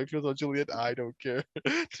 That's how he feels about Juliet. I don't care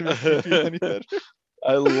to make you feel any better.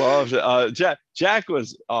 I loved it. Jack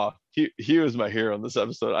was he was my hero in this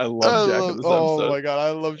episode. I love I Jack in love. this Oh episode. my god,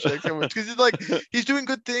 I love Jack so much because he's like, he's doing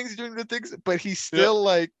good things, but he's Yeah. still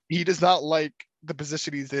like, he does not like the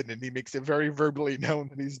position he's in, and he makes it very verbally known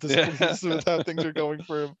that he's displeased with how things are going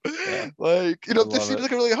for him. Yeah. Like, I this love seems it.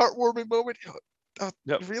 like a really heartwarming moment.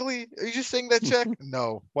 Yep. Really? Are you just saying that, Jack?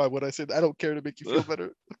 No. Why would I say that? I don't care to make you feel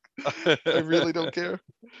better. I really don't care.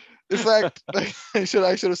 In fact, I should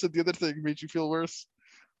have said the other thing made you feel worse.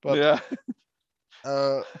 But Yeah.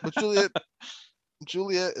 but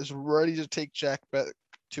Juliet is ready to take Jack back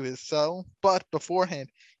to his cell, but beforehand,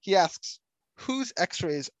 he asks, whose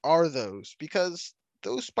x-rays are those? Because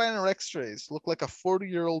those spinal x-rays look like a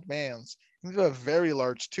 40-year-old man's. He's got a very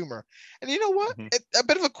large tumor. And you know what? Mhm. A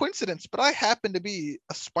bit of a coincidence, but I happen to be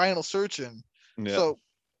a spinal surgeon. Yeah. So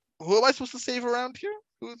who am I supposed to save around here?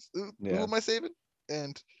 Who Yeah. am I saving?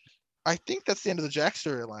 And I think that's the end of the Jack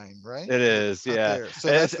storyline, right? It is. Cut Yeah. there. So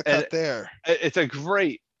And that's the cut there. it's a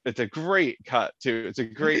great cut too. It's a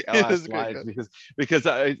great It is last a great line cut. because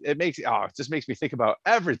it just makes me think about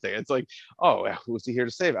everything. It's like, oh, who's he here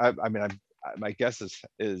to save? I mean, my guess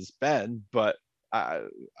is Ben, but I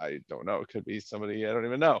don't know. It could be somebody I don't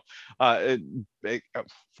even know. It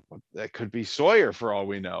could be Sawyer for all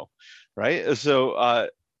we know, right? So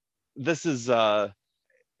this is a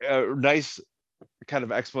nice kind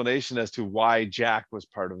of explanation as to why Jack was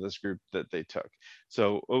part of this group that they took.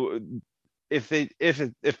 So if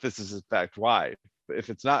this is in fact why, if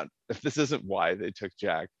this isn't why they took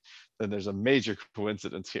Jack, then there's a major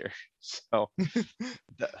coincidence here. So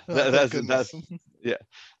Thank goodness. yeah,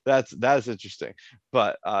 that's interesting.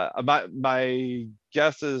 But my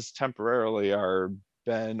guesses temporarily are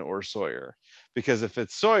Ben or Sawyer, because if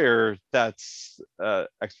it's Sawyer, that's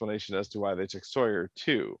explanation as to why they took Sawyer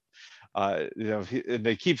too.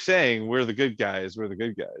 They keep saying we're the good guys,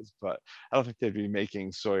 but I don't think they'd be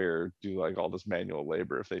making Sawyer do like all this manual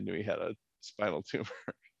labor if they knew he had a spinal tumor.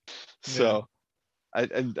 So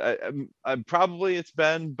I'm probably it's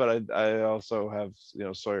Ben, but I also have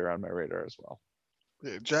Sawyer on my radar as well.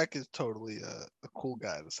 Yeah, Jack is totally a cool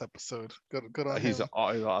guy this episode. Good on He's him.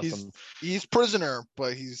 awesome. He's prisoner,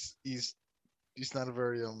 but he's not a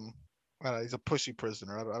very he's a pushy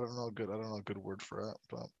prisoner. I don't know a good word for it,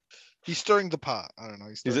 but he's stirring the pot. I don't know.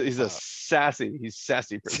 He's a sassy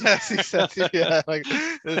prisoner. sassy, yeah, like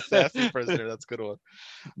the sassy prisoner. That's a good one.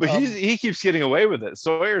 But he keeps getting away with it.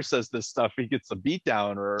 Sawyer says this stuff, he gets a beat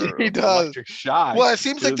down or he an does. electric shock. Well, it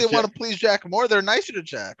seems like they want to please Jack more. They're nicer to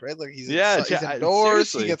Jack, right? Like he's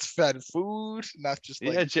indoors. Seriously. He gets fed food, not just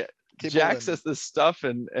like Jack says this stuff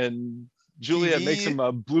and Juliet makes him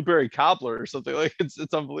a blueberry cobbler or something. Like it's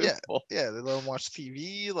unbelievable. Yeah, they let him watch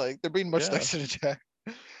TV. Like they're being much nicer to Jack.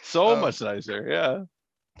 So much nicer, yeah.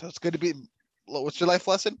 So it's good to be. What's your life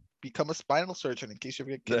lesson? Become a spinal surgeon in case you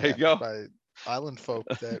ever get kidnapped by island folk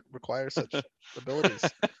that require such abilities.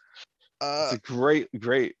 It's a great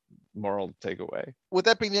moral takeaway. With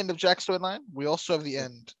that being the end of Jack's storyline, we also have the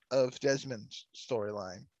end of Desmond's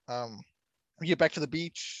storyline. We get back to the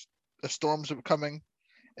beach. The storms are coming,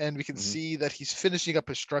 and we can see that he's finishing up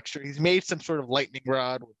his structure. He's made some sort of lightning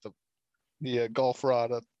rod with the golf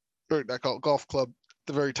rod, or not golf club at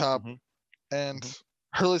the very top, and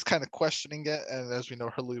Hurley's kind of questioning it. And as we know,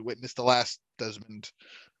 Hurley witnessed the last Desmond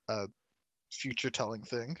future telling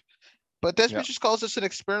thing, but Desmond just calls this an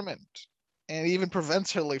experiment, and he even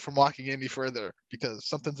prevents Hurley from walking any further because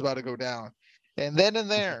something's about to go down. And then and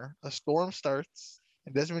there, a storm starts,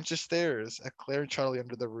 and Desmond just stares at Claire and Charlie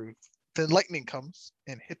under the roof. Then lightning comes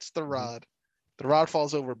and hits the rod. The rod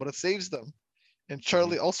falls over, but it saves them. And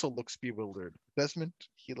Charlie also looks bewildered. Desmond,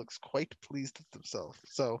 he looks quite pleased with himself.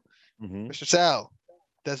 So, Mr. Sal,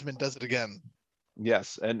 Desmond does it again.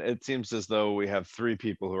 Yes, and it seems as though we have three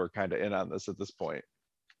people who are kind of in on this at this point.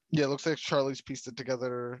 Yeah, it looks like Charlie's pieced it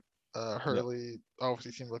together. Hurley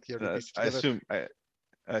obviously seemed like he already pieced it together.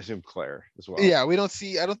 I assume Claire as well. Yeah, we don't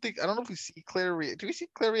see. I don't know if we see Claire react. Do we see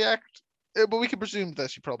Claire react? But we can presume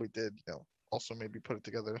that she probably did. Also maybe put it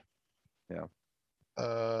together. Yeah.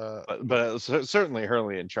 But certainly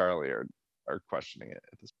Hurley and Charlie are questioning it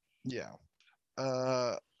at this point. Yeah.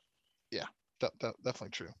 Yeah. Definitely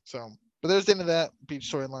true. So, but there's the end of that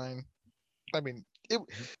beach storyline. I mean,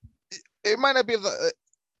 it might not be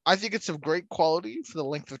I think it's of great quality for the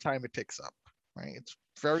length of time it takes up. Right. It's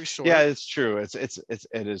very short. Yeah, it's true. It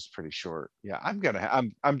is pretty short. Yeah, I'm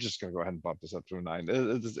just gonna go ahead and bump this up to a 9.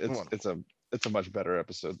 It's a it's a much better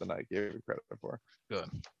episode than I gave it credit for. Good.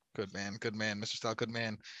 Good man, Mr. Style, good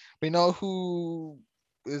man. We know who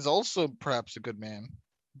is also perhaps a good man.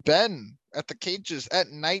 Ben at the cages at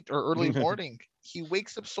night or early morning. He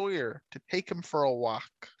wakes up Sawyer to take him for a walk.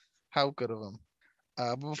 How good of him.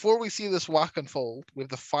 But before we see this walk unfold, with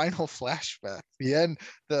the final flashback, the end,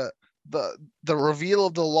 the the reveal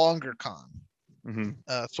of the longer con. Mhm.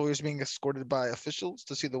 Sawyer's being escorted by officials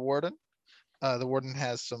to see the warden. The warden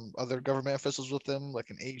has some other government officials with him, like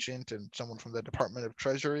an agent and someone from the Department of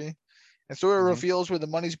Treasury. And Sawyer Mhm. reveals where the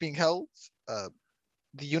money's being held.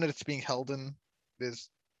 The unit it's being held in is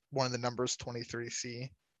one of the numbers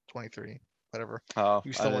 23C, 23, whatever. Oh, You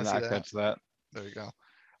I still did want to see not that? catch that. There you go.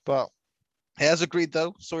 But as agreed,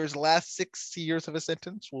 though, Sawyer's last 6 years of his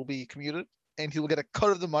sentence will be commuted, and he will get a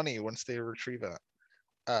cut of the money once they retrieve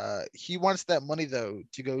it. He wants that money, though,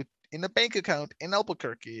 to go in a bank account in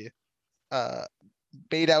Albuquerque, uh,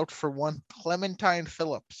 paid out for one Clementine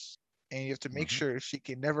Phillips, and you have to make Mhm. sure she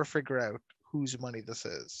can never figure out whose money this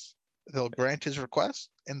is. They'll grant his request,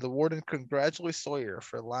 and the warden congratulates Sawyer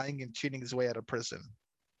for lying and cheating his way out of prison.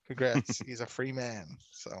 Congrats, he's a free man.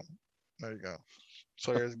 So there you go.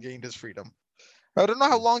 Sawyer's gained his freedom. I don't know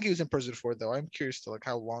how long he was in prison for, though. I'm curious to like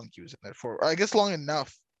how long he was in there for. I guess long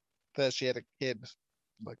enough that she had a kid,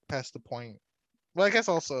 like past the point. Well, I guess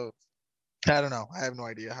also, I don't know. I have no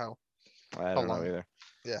idea I how don't know long. either.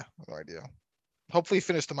 Yeah, no idea. Hopefully, he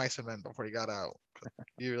finished the Mice and Men before he got out.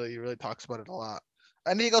 He really talks about it a lot.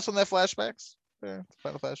 Anything else on that flashbacks? Yeah,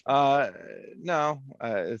 final flashback. No,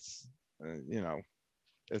 it's you know,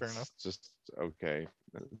 Fair enough. it's just okay.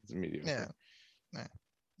 It's mediocre. Yeah, yeah.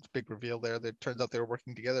 It's a big reveal there. That turns out they were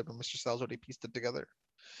working together, but Mr. Styles already pieced it together.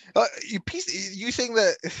 You saying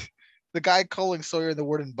that the guy calling Sawyer and the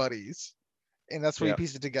warden buddies, and that's where you Yeah.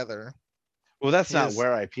 pieced it together. Well, that's not Is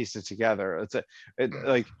where I pieced it together.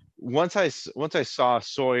 Like once I saw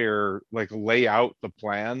Sawyer like lay out the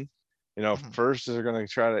plan, Mhm. first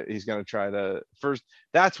he's gonna try to first.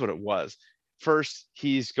 That's what it was. First,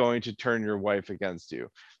 he's going to turn your wife against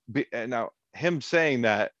you. And now him saying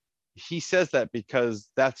that, he says that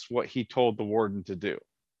because that's what he told the warden to do.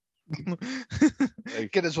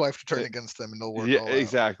 Like, get his wife to turn it, against them, and they'll work yeah, all out.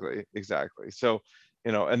 exactly. So,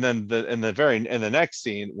 and then in the next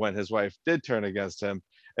scene when his wife did turn against him,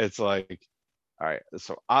 it's like, all right,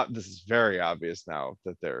 so this is very obvious now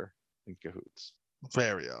that they're in cahoots.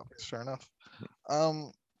 Very obvious. Fair enough.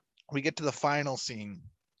 Um, we get to the final scene.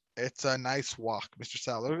 It's a nice walk, Mr.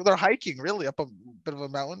 Sal. They're hiking really up a bit of a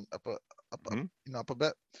mountain, Mhm. up a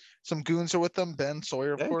bit. Some goons are with them. Ben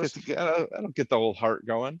Sawyer, of Yeah, course. that'll get the old heart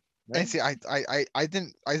going, And right? see, I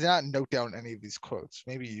did not note down any of these quotes.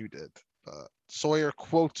 Maybe you did. Sawyer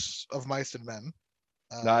quotes of Mice and Men.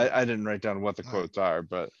 No, Uh, I didn't write down what the all right. quotes are,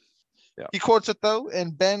 but yeah. He quotes it though,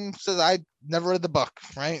 and Ben says, "I never read the book,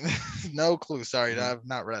 right? No clue. Sorry, Mhm. I've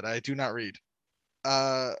not read. I do not read."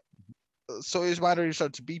 Uh, Sawyer's monitor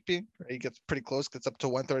starts beeping. He gets pretty close, gets up to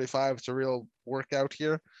 135. It's a real workout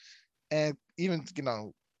here, and even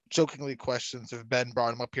jokingly questions if Ben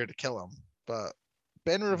brought him up here to kill him. But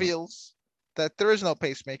Ben Mhm. reveals that there is no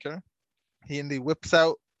pacemaker. He whips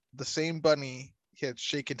out the same bunny he had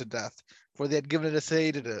shaken to death, for they had given it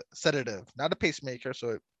a sedative, not a pacemaker,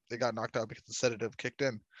 so they got knocked out because the sedative kicked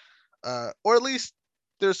in. Or at least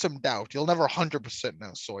there's some doubt. You'll never 100%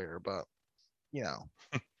 know Sawyer, but you know,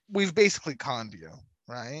 we've basically conned you,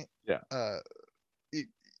 right? Yeah. Uh, you,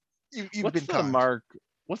 you've What's been the conned. mark?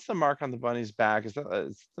 What's the mark on the bunny's back? Is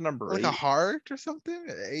the number Like a 8? heart or something?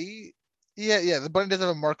 Yeah. The bunny doesn't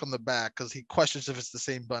have a mark on the back because he questions if it's the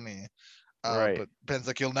same bunny. Right. But Ben's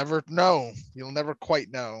like, you'll never know. You'll never quite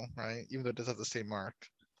know, right? Even though it does have the same mark.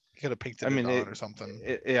 He could have I painted it mean, on or something.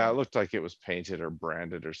 yeah, it looked like it was painted or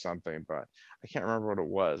branded or something, but I can't remember what it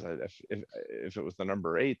was. If it was the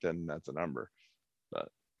number 8, then that's a number. But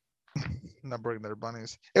Numbering their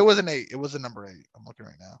bunnies. It was an 8. It was a number 8. I'm looking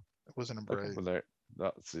right now. It was a number okay, 8.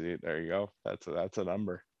 well see, there you go. That's a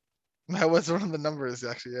number. That was one of the numbers,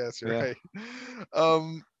 actually. Yes, you're Yeah. right.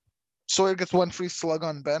 Um, Sawyer gets one free slug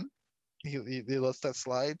on Ben. He lets that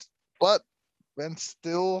slide, but Ben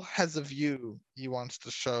still has a view he wants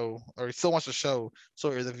to show, or he still wants to show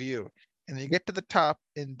Sawyer the view. And you get to the top,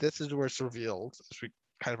 and this is where it's revealed, as we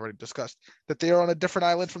kind of already discussed, that they are on a different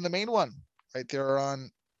island from the main one. Right, they're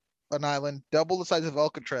on an island double the size of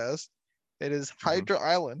Alcatraz. It is Mhm. Hydra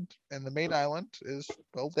Island, and the main island is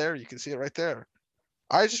well there. You can see it right there.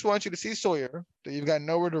 I just want you to see Sawyer that you've got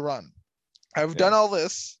nowhere to run. I've done Yeah. all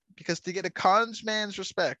this because to get a cons man's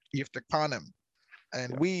respect, you have to con him.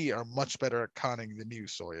 And Yeah. we are much better at conning than you,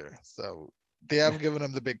 Sawyer. So they have given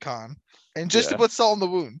him the big con. And just to Yeah. put salt in the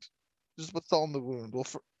wound, we'll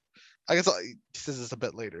I guess he says this a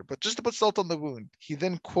bit later, but just to put salt on the wound, he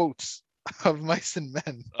then quotes of Mice and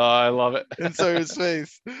Men Oh, I love it. in Sawyer's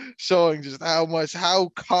face, showing just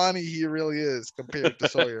how Connie he really is compared to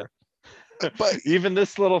Sawyer. But Even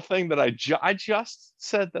this little thing that I just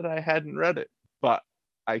said that I hadn't read it, but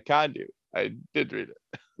I can do. I did read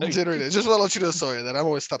it. considering it, just want to let you know, Sawyer, that I'm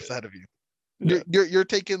always steps ahead of you. Yeah. You're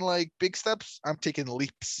taking like big steps. I'm taking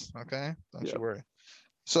leaps. Okay, don't Yeah. you worry.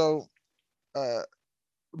 So,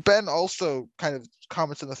 Ben also kind of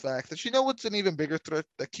comments on the fact that what's an even bigger threat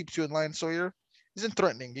that keeps you in line, Sawyer? Isn't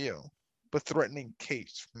threatening you, but threatening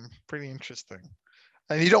Kate. Pretty interesting.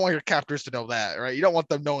 And you don't want your captors to know that, right? You don't want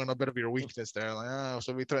them knowing a bit of your weakness there. Like, oh,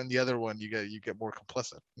 so we threaten the other one, you get more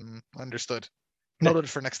complicit. Understood. Noted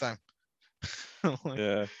for next time.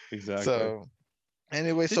 Yeah, exactly. So,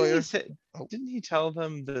 anyway, Didn't Sawyer. he say, didn't he tell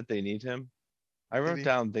them that they need him? I Did wrote he?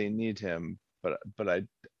 down they need him, but I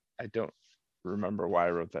don't remember why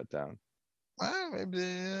I wrote that down. Well, maybe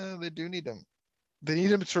they do need him. They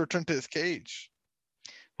need him to return to his cage.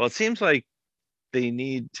 Well, it seems like they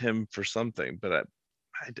need him for something, but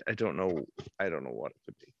I don't know. I don't know what it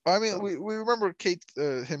could be. I mean, So, we remember Kate,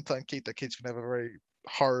 him telling Kate that Kate's gonna have a very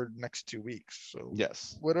hard next 2 weeks. So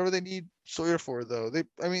yes. whatever they need Sawyer for, though,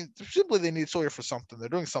 simply they need Sawyer for something. They're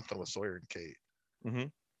doing something with Sawyer and Kate. Hmm.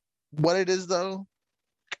 What it is, though,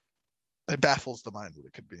 it baffles the mind what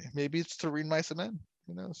it could be. Maybe it's to read Mice and Men.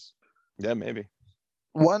 Who knows? Yeah, maybe.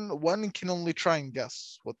 One can only try and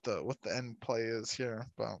guess what the end play is here,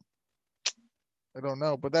 but I don't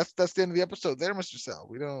know. But that's the end of the episode there, Mr. Sal.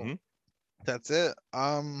 We don't. Mhm. That's it.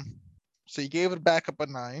 So you gave it back up a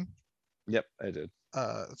 9. Yep, I did.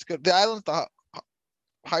 It's good. The island, the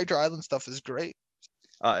Hydra Island stuff is great.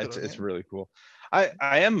 It's really cool. I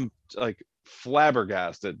am like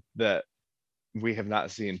flabbergasted that we have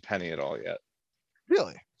not seen Penny at all yet.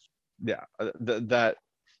 Really? Yeah, that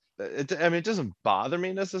I mean, it doesn't bother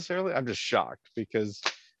me necessarily. I'm just shocked because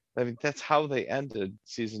I mean that's how they ended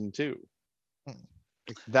season 2.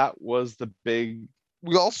 That was the big.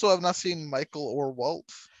 We also have not seen Michael or Walt.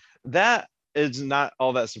 That is not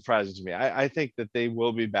all that surprising to me. I think that they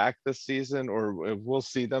will be back this season, or we'll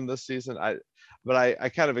see them this season. But I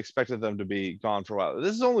kind of expected them to be gone for a while.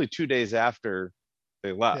 This is only 2 days after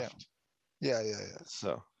they left. Yeah.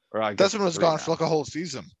 So, or I guess Desmond was 3 gone now. for like a whole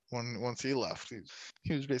season once he left.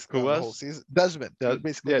 He was basically Who gone the was? whole season. Desmond. He was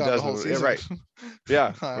basically gone the whole Desmond. Yeah, season. right.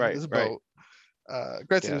 Yeah, on right, his right. boat.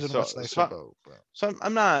 Granted, Yeah, he was in a much nicer boat. But... So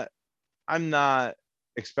I'm not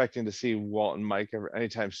expecting to see Walt and Mike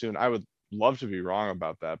anytime soon. I would love to be wrong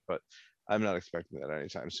about that, but I'm not expecting that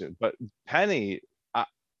anytime soon. But Penny,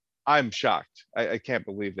 I'm shocked. I can't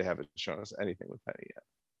believe they haven't shown us anything with Penny yet.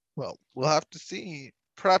 Well, we'll have to see.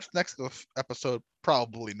 Perhaps next episode.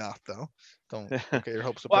 Probably not, though. Don't get your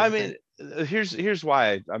hopes up. Well, I mean, here's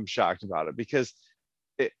why I'm shocked about it, because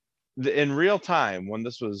in real time when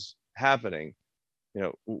this was happening,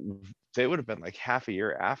 they would have been like half a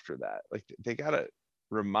year after that. Like they gotta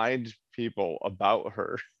remind people about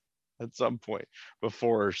her at some point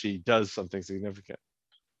before she does something significant.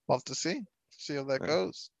 We'll have to see how that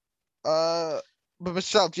goes. But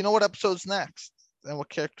Michelle, do you know what episode's next and what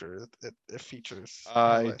character it features?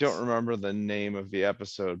 I don't remember the name of the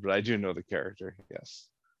episode, but I do know the character. Yes.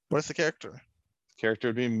 What is the character? The character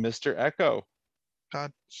would be Mr. Echo.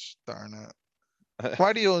 God darn it!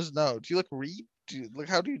 Why do you always know? Do you read?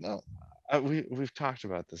 How do you know? We've talked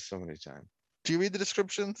about this so many times. Do you read the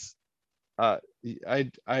descriptions? I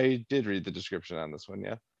did read the description on this one.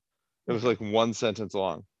 Yeah, it was like one sentence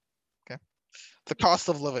long. Okay. The cost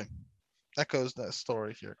of living. Echo's the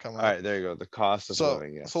story here. Come on. All right, there you go. The cost of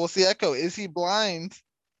living. Yeah. So what's the Echo? Is he blind?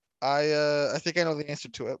 I think I know the answer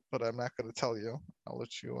to it, but I'm not going to tell you. I'll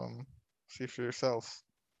let you see for yourself.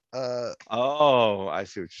 Oh, I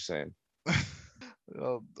see what you're saying.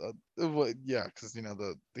 Yeah, because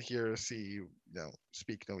the hear, see,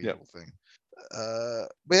 speak no evil thing.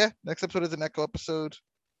 But yeah, next episode is an Echo episode.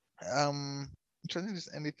 I'm trying to think if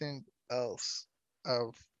there's anything else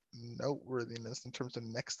of noteworthiness in terms of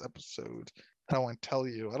next episode. I don't want to tell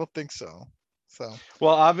you. I don't think so. So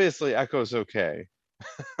well, obviously Echo's okay.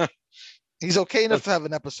 He's okay enough to have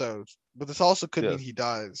an episode, but this also could mean he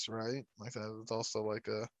dies, right? Like that. It's also like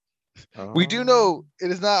a. We do know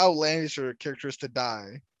it is not outlandish for characters to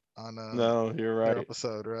die on a. No, you're right.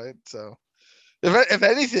 Episode, right? So, if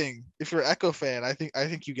anything, if you're an Echo fan, I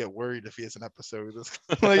think you get worried if he has an episode.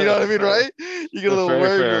 Like, you know what I mean, right? You get a little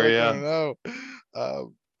worried. Fair, like, yeah. I don't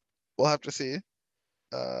know. We'll have to see.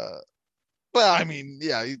 Well, I mean,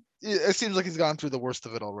 yeah, it seems like he's gone through the worst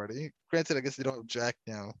of it already. Granted, I guess they don't have Jack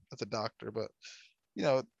now as a doctor, but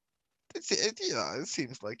it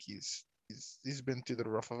seems like he's been through the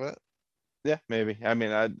rough of it. Yeah, maybe. I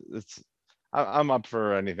mean, I'm up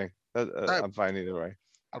for anything. I, I'm fine either way.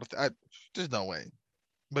 there's no way.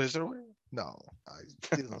 But is there a way? No.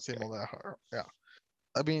 He doesn't seem Okay. all that hard. Yeah.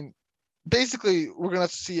 I mean, basically, we're gonna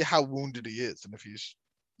have to see how wounded he is, and if he's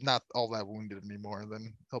not all that wounded anymore,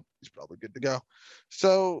 then he's probably good to go.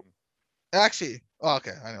 So actually,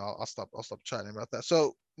 okay, I know. I'll stop. I'll stop chatting about that.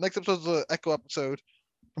 So next episode's the Echo episode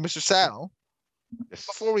from Mr. Sal.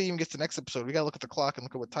 Before Yes. we even get to the next episode, we gotta look at the clock and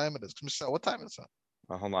look at what time it is. Mr. Sal, what time is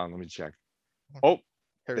it? Hold on, let me check. Okay. Oh,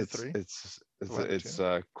 Harry it's three. it's it's Divided by it's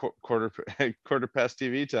two. quarter quarter past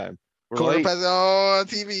TV time. We're Quarter late. past. Oh,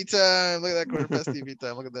 TV time. Look at that quarter past TV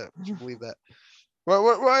time. Look at that. Would you believe that? Why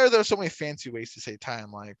are there so many fancy ways to say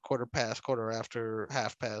time, like quarter past, quarter after,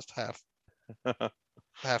 half past,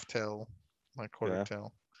 half till, like quarter Yeah,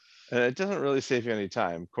 till? and it doesn't really save you any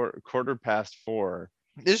time. Quarter past four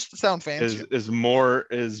It just sound fancier. is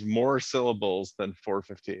more syllables than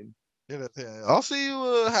 4:15. Yeah. I'll see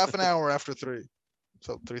you half an hour after three.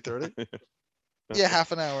 So 3:30. Yeah,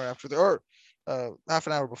 half an hour after or half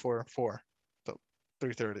an hour before four. So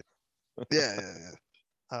 3:30. Yeah, yeah,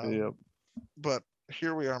 yeah. Yep. But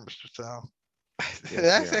here we are, Mr. Sal. Yes, we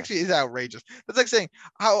That are. actually is outrageous. That's like saying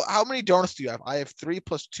how many donuts do you have? I have three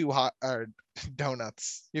plus two hot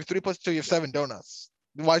donuts. You have three plus two. You have Yeah. seven donuts.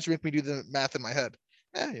 Why'd you make me do the math in my head?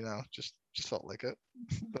 Yeah, just felt like it.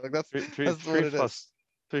 Like Three, three, that's what three it is. plus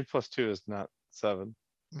three plus two is not seven.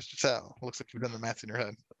 Mr. Sal, looks like you've done the math in your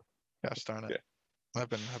head. Gosh darn it. Yeah. I've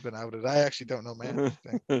been outed. I actually don't know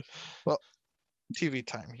math. Well, TV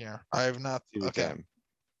time here. I have not. TV Okay, time.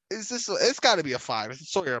 is this? It's got to be a five. It's a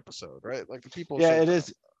Sawyer episode, right? Like the people Yeah, should. it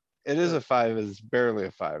is. It is Uh, a five. It's barely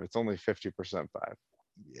a five. It's only 50% five.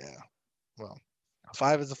 yeah. Well, a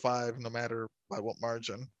five is a five, no matter by what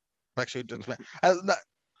margin. Actually, just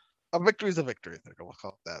a victory is a victory. I think we'll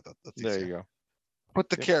call it that. That's There easier. you go. But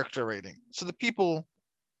the Yep. character rating. So the people,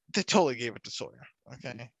 they totally gave it to Sawyer.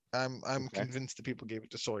 Okay, I'm Okay. convinced the people gave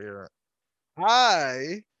it to Sawyer.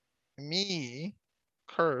 Me,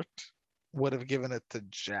 Kurt, would have given it to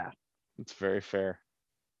Jack. It's very fair.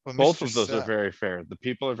 But Both Mr. of those are Sal, very fair. The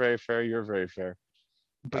people are very fair. You're very fair.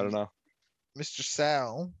 I but don't know. Mr.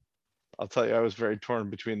 Sal, I'll tell you, I was very torn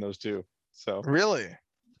between those two. So really?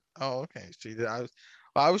 Oh, okay. So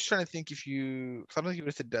I was trying to think if you, 'cause I don't think you would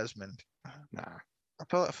have said Desmond. nah. I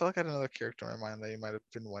feel like I had another character in my mind that you might have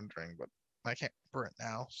been wondering, but I can't remember it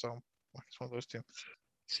now. So it's one of those two.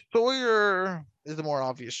 Sawyer is the more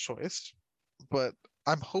obvious choice, but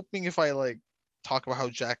I'm hoping if I like talk about how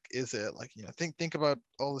Jack is it, like think about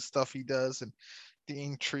all the stuff he does and the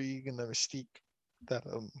intrigue and the mystique, that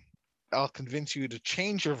I'll convince you to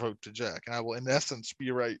change your vote to Jack, and I will in essence be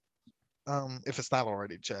right. If it's not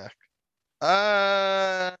already Jack.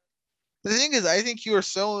 Uh the thing is, I think you are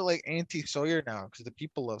so like anti Sawyer now because the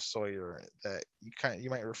people love Sawyer that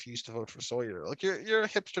you might refuse to vote for Sawyer. Like you're a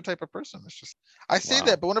hipster type of person. It's just I say that,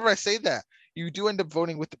 Wow. but whenever I say that, you do end up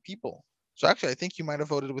voting with the people. So actually, I think you might have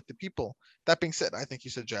voted with the people. That being said, I think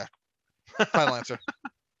you said Jack. Final answer.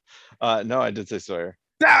 No, I did say Sawyer.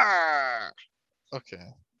 Ah! Okay.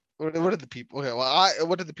 What did the people? Okay. Well,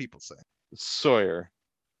 what did the people say? Sawyer.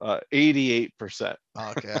 88%.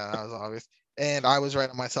 Okay, that was obvious. And I was right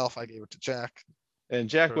on myself. I gave it to Jack. And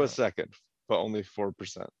Jack was For, second, but only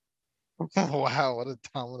 4%. wow, what a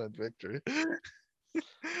dominant victory.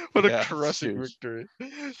 What a Yeah, it's crushing huge. victory.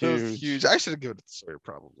 That was Huge. huge. I should have given it to Sawyer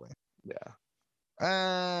probably. Yeah.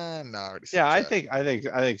 No, I already said Yeah, I Jack. think I think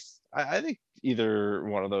I think I think either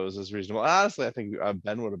one of those is reasonable. Honestly, I think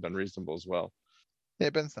Ben would have been reasonable as well. Yeah,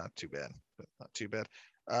 Ben's not too bad. But not too bad.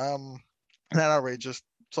 Not outrageous.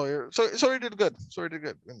 Sawyer did good. Sawyer did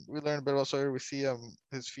good. And we learned a bit about Sawyer. We see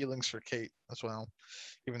his feelings for Kate as well,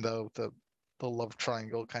 even though the love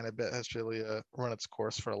triangle kind of bit has really run its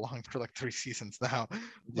course for like 3 seasons now.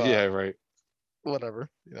 Yeah, But right. whatever,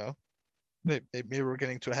 maybe we're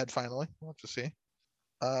getting to a head finally. We'll have to see.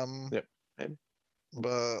 Um, Yep. Maybe.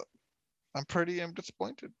 but I'm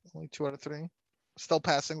disappointed. Only 2 out of 3. Still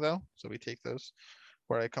passing though, so we take those.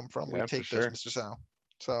 Where I come from, we Yeah, for take those, sure. Mr. Sal.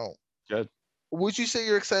 So, Good. would you say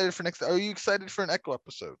you're excited for next? Are you excited for an Echo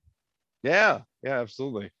episode? Yeah. Yeah,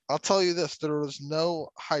 absolutely. I'll tell you this: there was no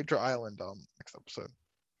Hydra Island on next episode.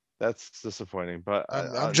 That's disappointing, but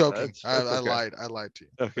I'm joking. that's I okay. lied. I lied to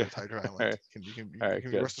you. Okay. There's Hydra All Island. right. All You right.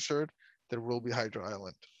 can be Good. rest assured there will be Hydra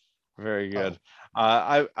Island. Very Oh, good.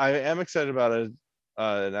 I am excited about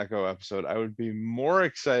an Echo episode. I would be more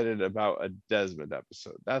excited about a Desmond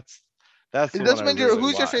episode. That's it the one doesn't I mean really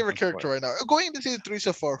who's your want at favorite this character point. right now? Going into season 3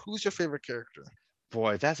 so far, who's your favorite character?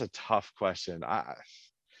 Boy, that's a tough question.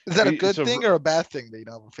 Is that a good So thing or a bad thing that you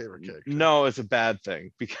don't have a favorite character? no, it's a bad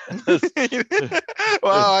thing because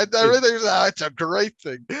Wow, I really think it's a great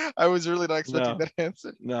thing. I was really not expecting no, that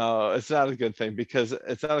answer. no, it's not a good thing because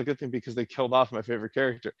they killed off my favorite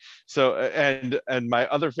character. So and my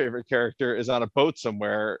other favorite character is on a boat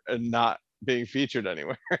somewhere and not being featured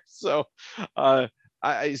anywhere. So uh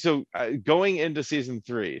going into season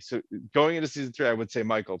 3. So going into season 3, I would say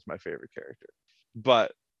Michael's my favorite character.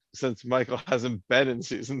 But since Michael hasn't been in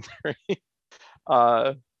season 3,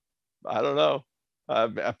 uh I don't know.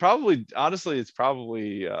 Probably honestly it's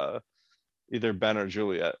probably either Ben or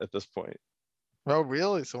Juliet at this point. Oh,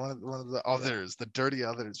 really? So one of the Yeah. others, the dirty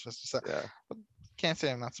others, Mr. Sa- Yeah. Can't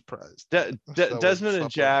say I'm not surprised. Desmond and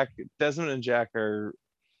Jack are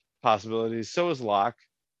possibilities. So is Locke.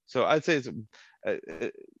 So I'd say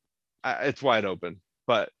it's wide open.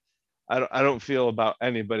 But I don't feel about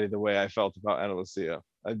anybody the way I felt about Ana Lucia.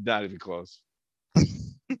 Not even close.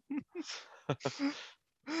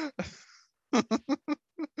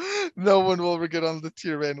 No one will ever get on the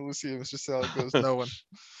tier and Lucy, Mr. Sal goes. No one.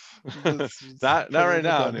 Not Put it right in the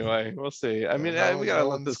now bin. anyway. We'll see. I mean, No we one, gotta no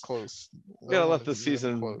let one's this close. we gotta No let one this is even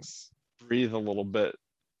season close. breathe a little bit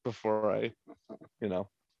before I, you know,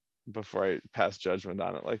 before I pass judgment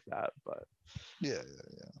on it like that. But Yeah,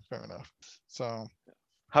 fair enough. So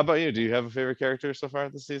how about you? Do you have a favorite character so far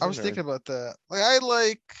this season? I was thinking about that. I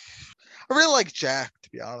really like Jack, to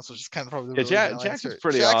be honest, which is kind of probably the Yeah, really Jack, banal Jack is answer.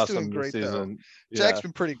 pretty Jack's doing awesome this great though. season. Jack's Yeah,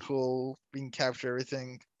 been pretty cool, being capture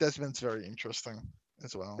everything. Desmond's very interesting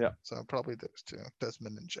as well. yeah, So probably those two,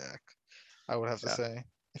 Desmond and Jack. I would have to yeah, say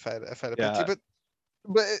if I had to pick two, yeah.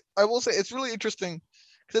 but I will say it's really interesting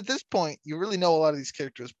because at this point you really know a lot of these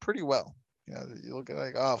characters pretty well. You know, you look at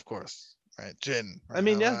like, oh, of course, right, Jin. Right? I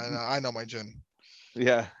mean, yeah, I know my Jin.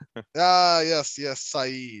 yeah, Ah, yes,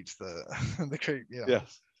 Saeed, the the great,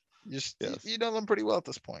 yes, you yes, know them pretty well at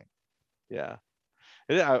this point. yeah.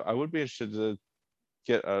 And I would be interested to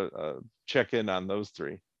get a check in on those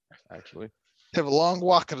 3, actually. Have a long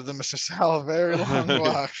walk into the Mr. Sal, a very long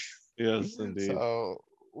walk. Yes, indeed. So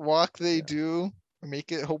walk they Yeah. do,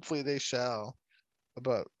 make it. Hopefully they shall.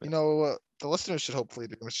 But you know what the listeners should hopefully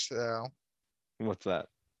do, Mr. Sal. What's that?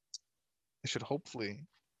 They should hopefully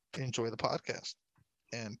enjoy the podcast.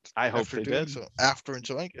 And I hope after they doing did. so, after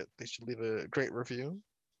enjoying it, they should leave a great review.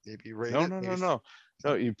 Maybe rate No, it. no, no, Maybe no,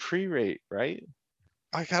 no. You pre-rate, right?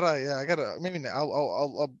 I gotta. Maybe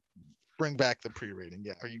I'll bring back the pre-rating.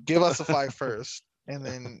 Yeah, or you give us a 5 first, and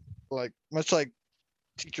then like much like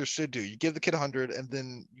teachers should do, you give the kid 100, and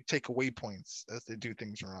then you take away points as they do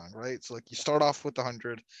things wrong, right? So like you start off with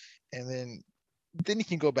 100, and then you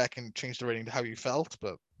can go back and change the rating to how you felt.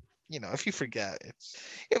 But if you forget,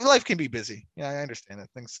 if life can be busy. Yeah, I understand it.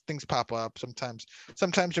 Things pop up sometimes.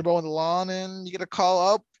 Sometimes you're mowing the lawn and you get a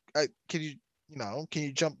call up. Can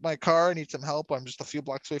you jump my car? I need some help. I'm just a few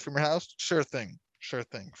blocks away from your house. Sure thing,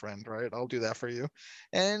 friend. Right, I'll do that for you.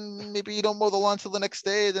 And maybe you don't mow the lawn till the next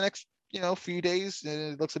day, the next few days,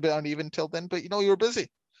 and it looks a bit uneven till then. But you were busy.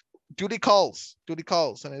 Duty calls,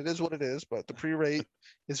 and it is what it is. But the pre-rate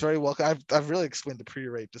is very welcome. I've really explained the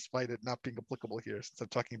pre-rate despite it not being applicable here since I'm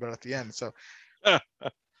talking about it at the end. So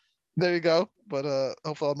there you go. But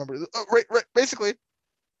hopefully I'll remember. Basically,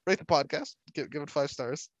 rate the podcast. Give it 5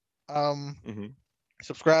 stars. Mm-hmm.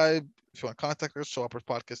 Subscribe if you want to contact us.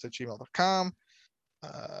 showupperspodcast@gmail.com.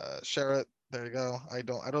 Share it. There you go. I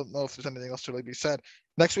don't know if there's anything else to really be said.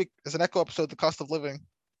 Next week is an Echo episode, The Cost of Living.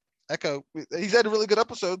 Echo, he's had really good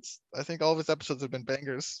episodes. I think all of his episodes have been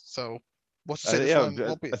bangers. So what's to say this one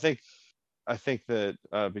won't be? I think that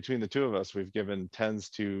between the two of us, we've given 10s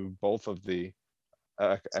to both of the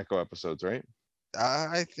Echo episodes, right?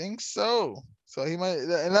 I think so. So he might,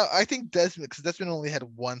 and I think Desmond, because Desmond only had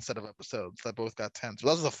one set of episodes that both got 10s. So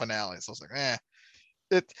that was the finale. So I was like,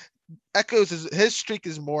 It Echoes his streak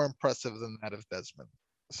is more impressive than that of Desmond.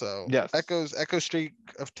 So Yes. Echo streak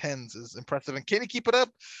of 10s is impressive. And can he keep it up?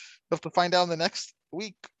 We'll have to find out in the next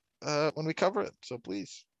week when we cover it. So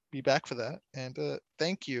please be back for that. And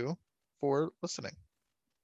thank you for listening.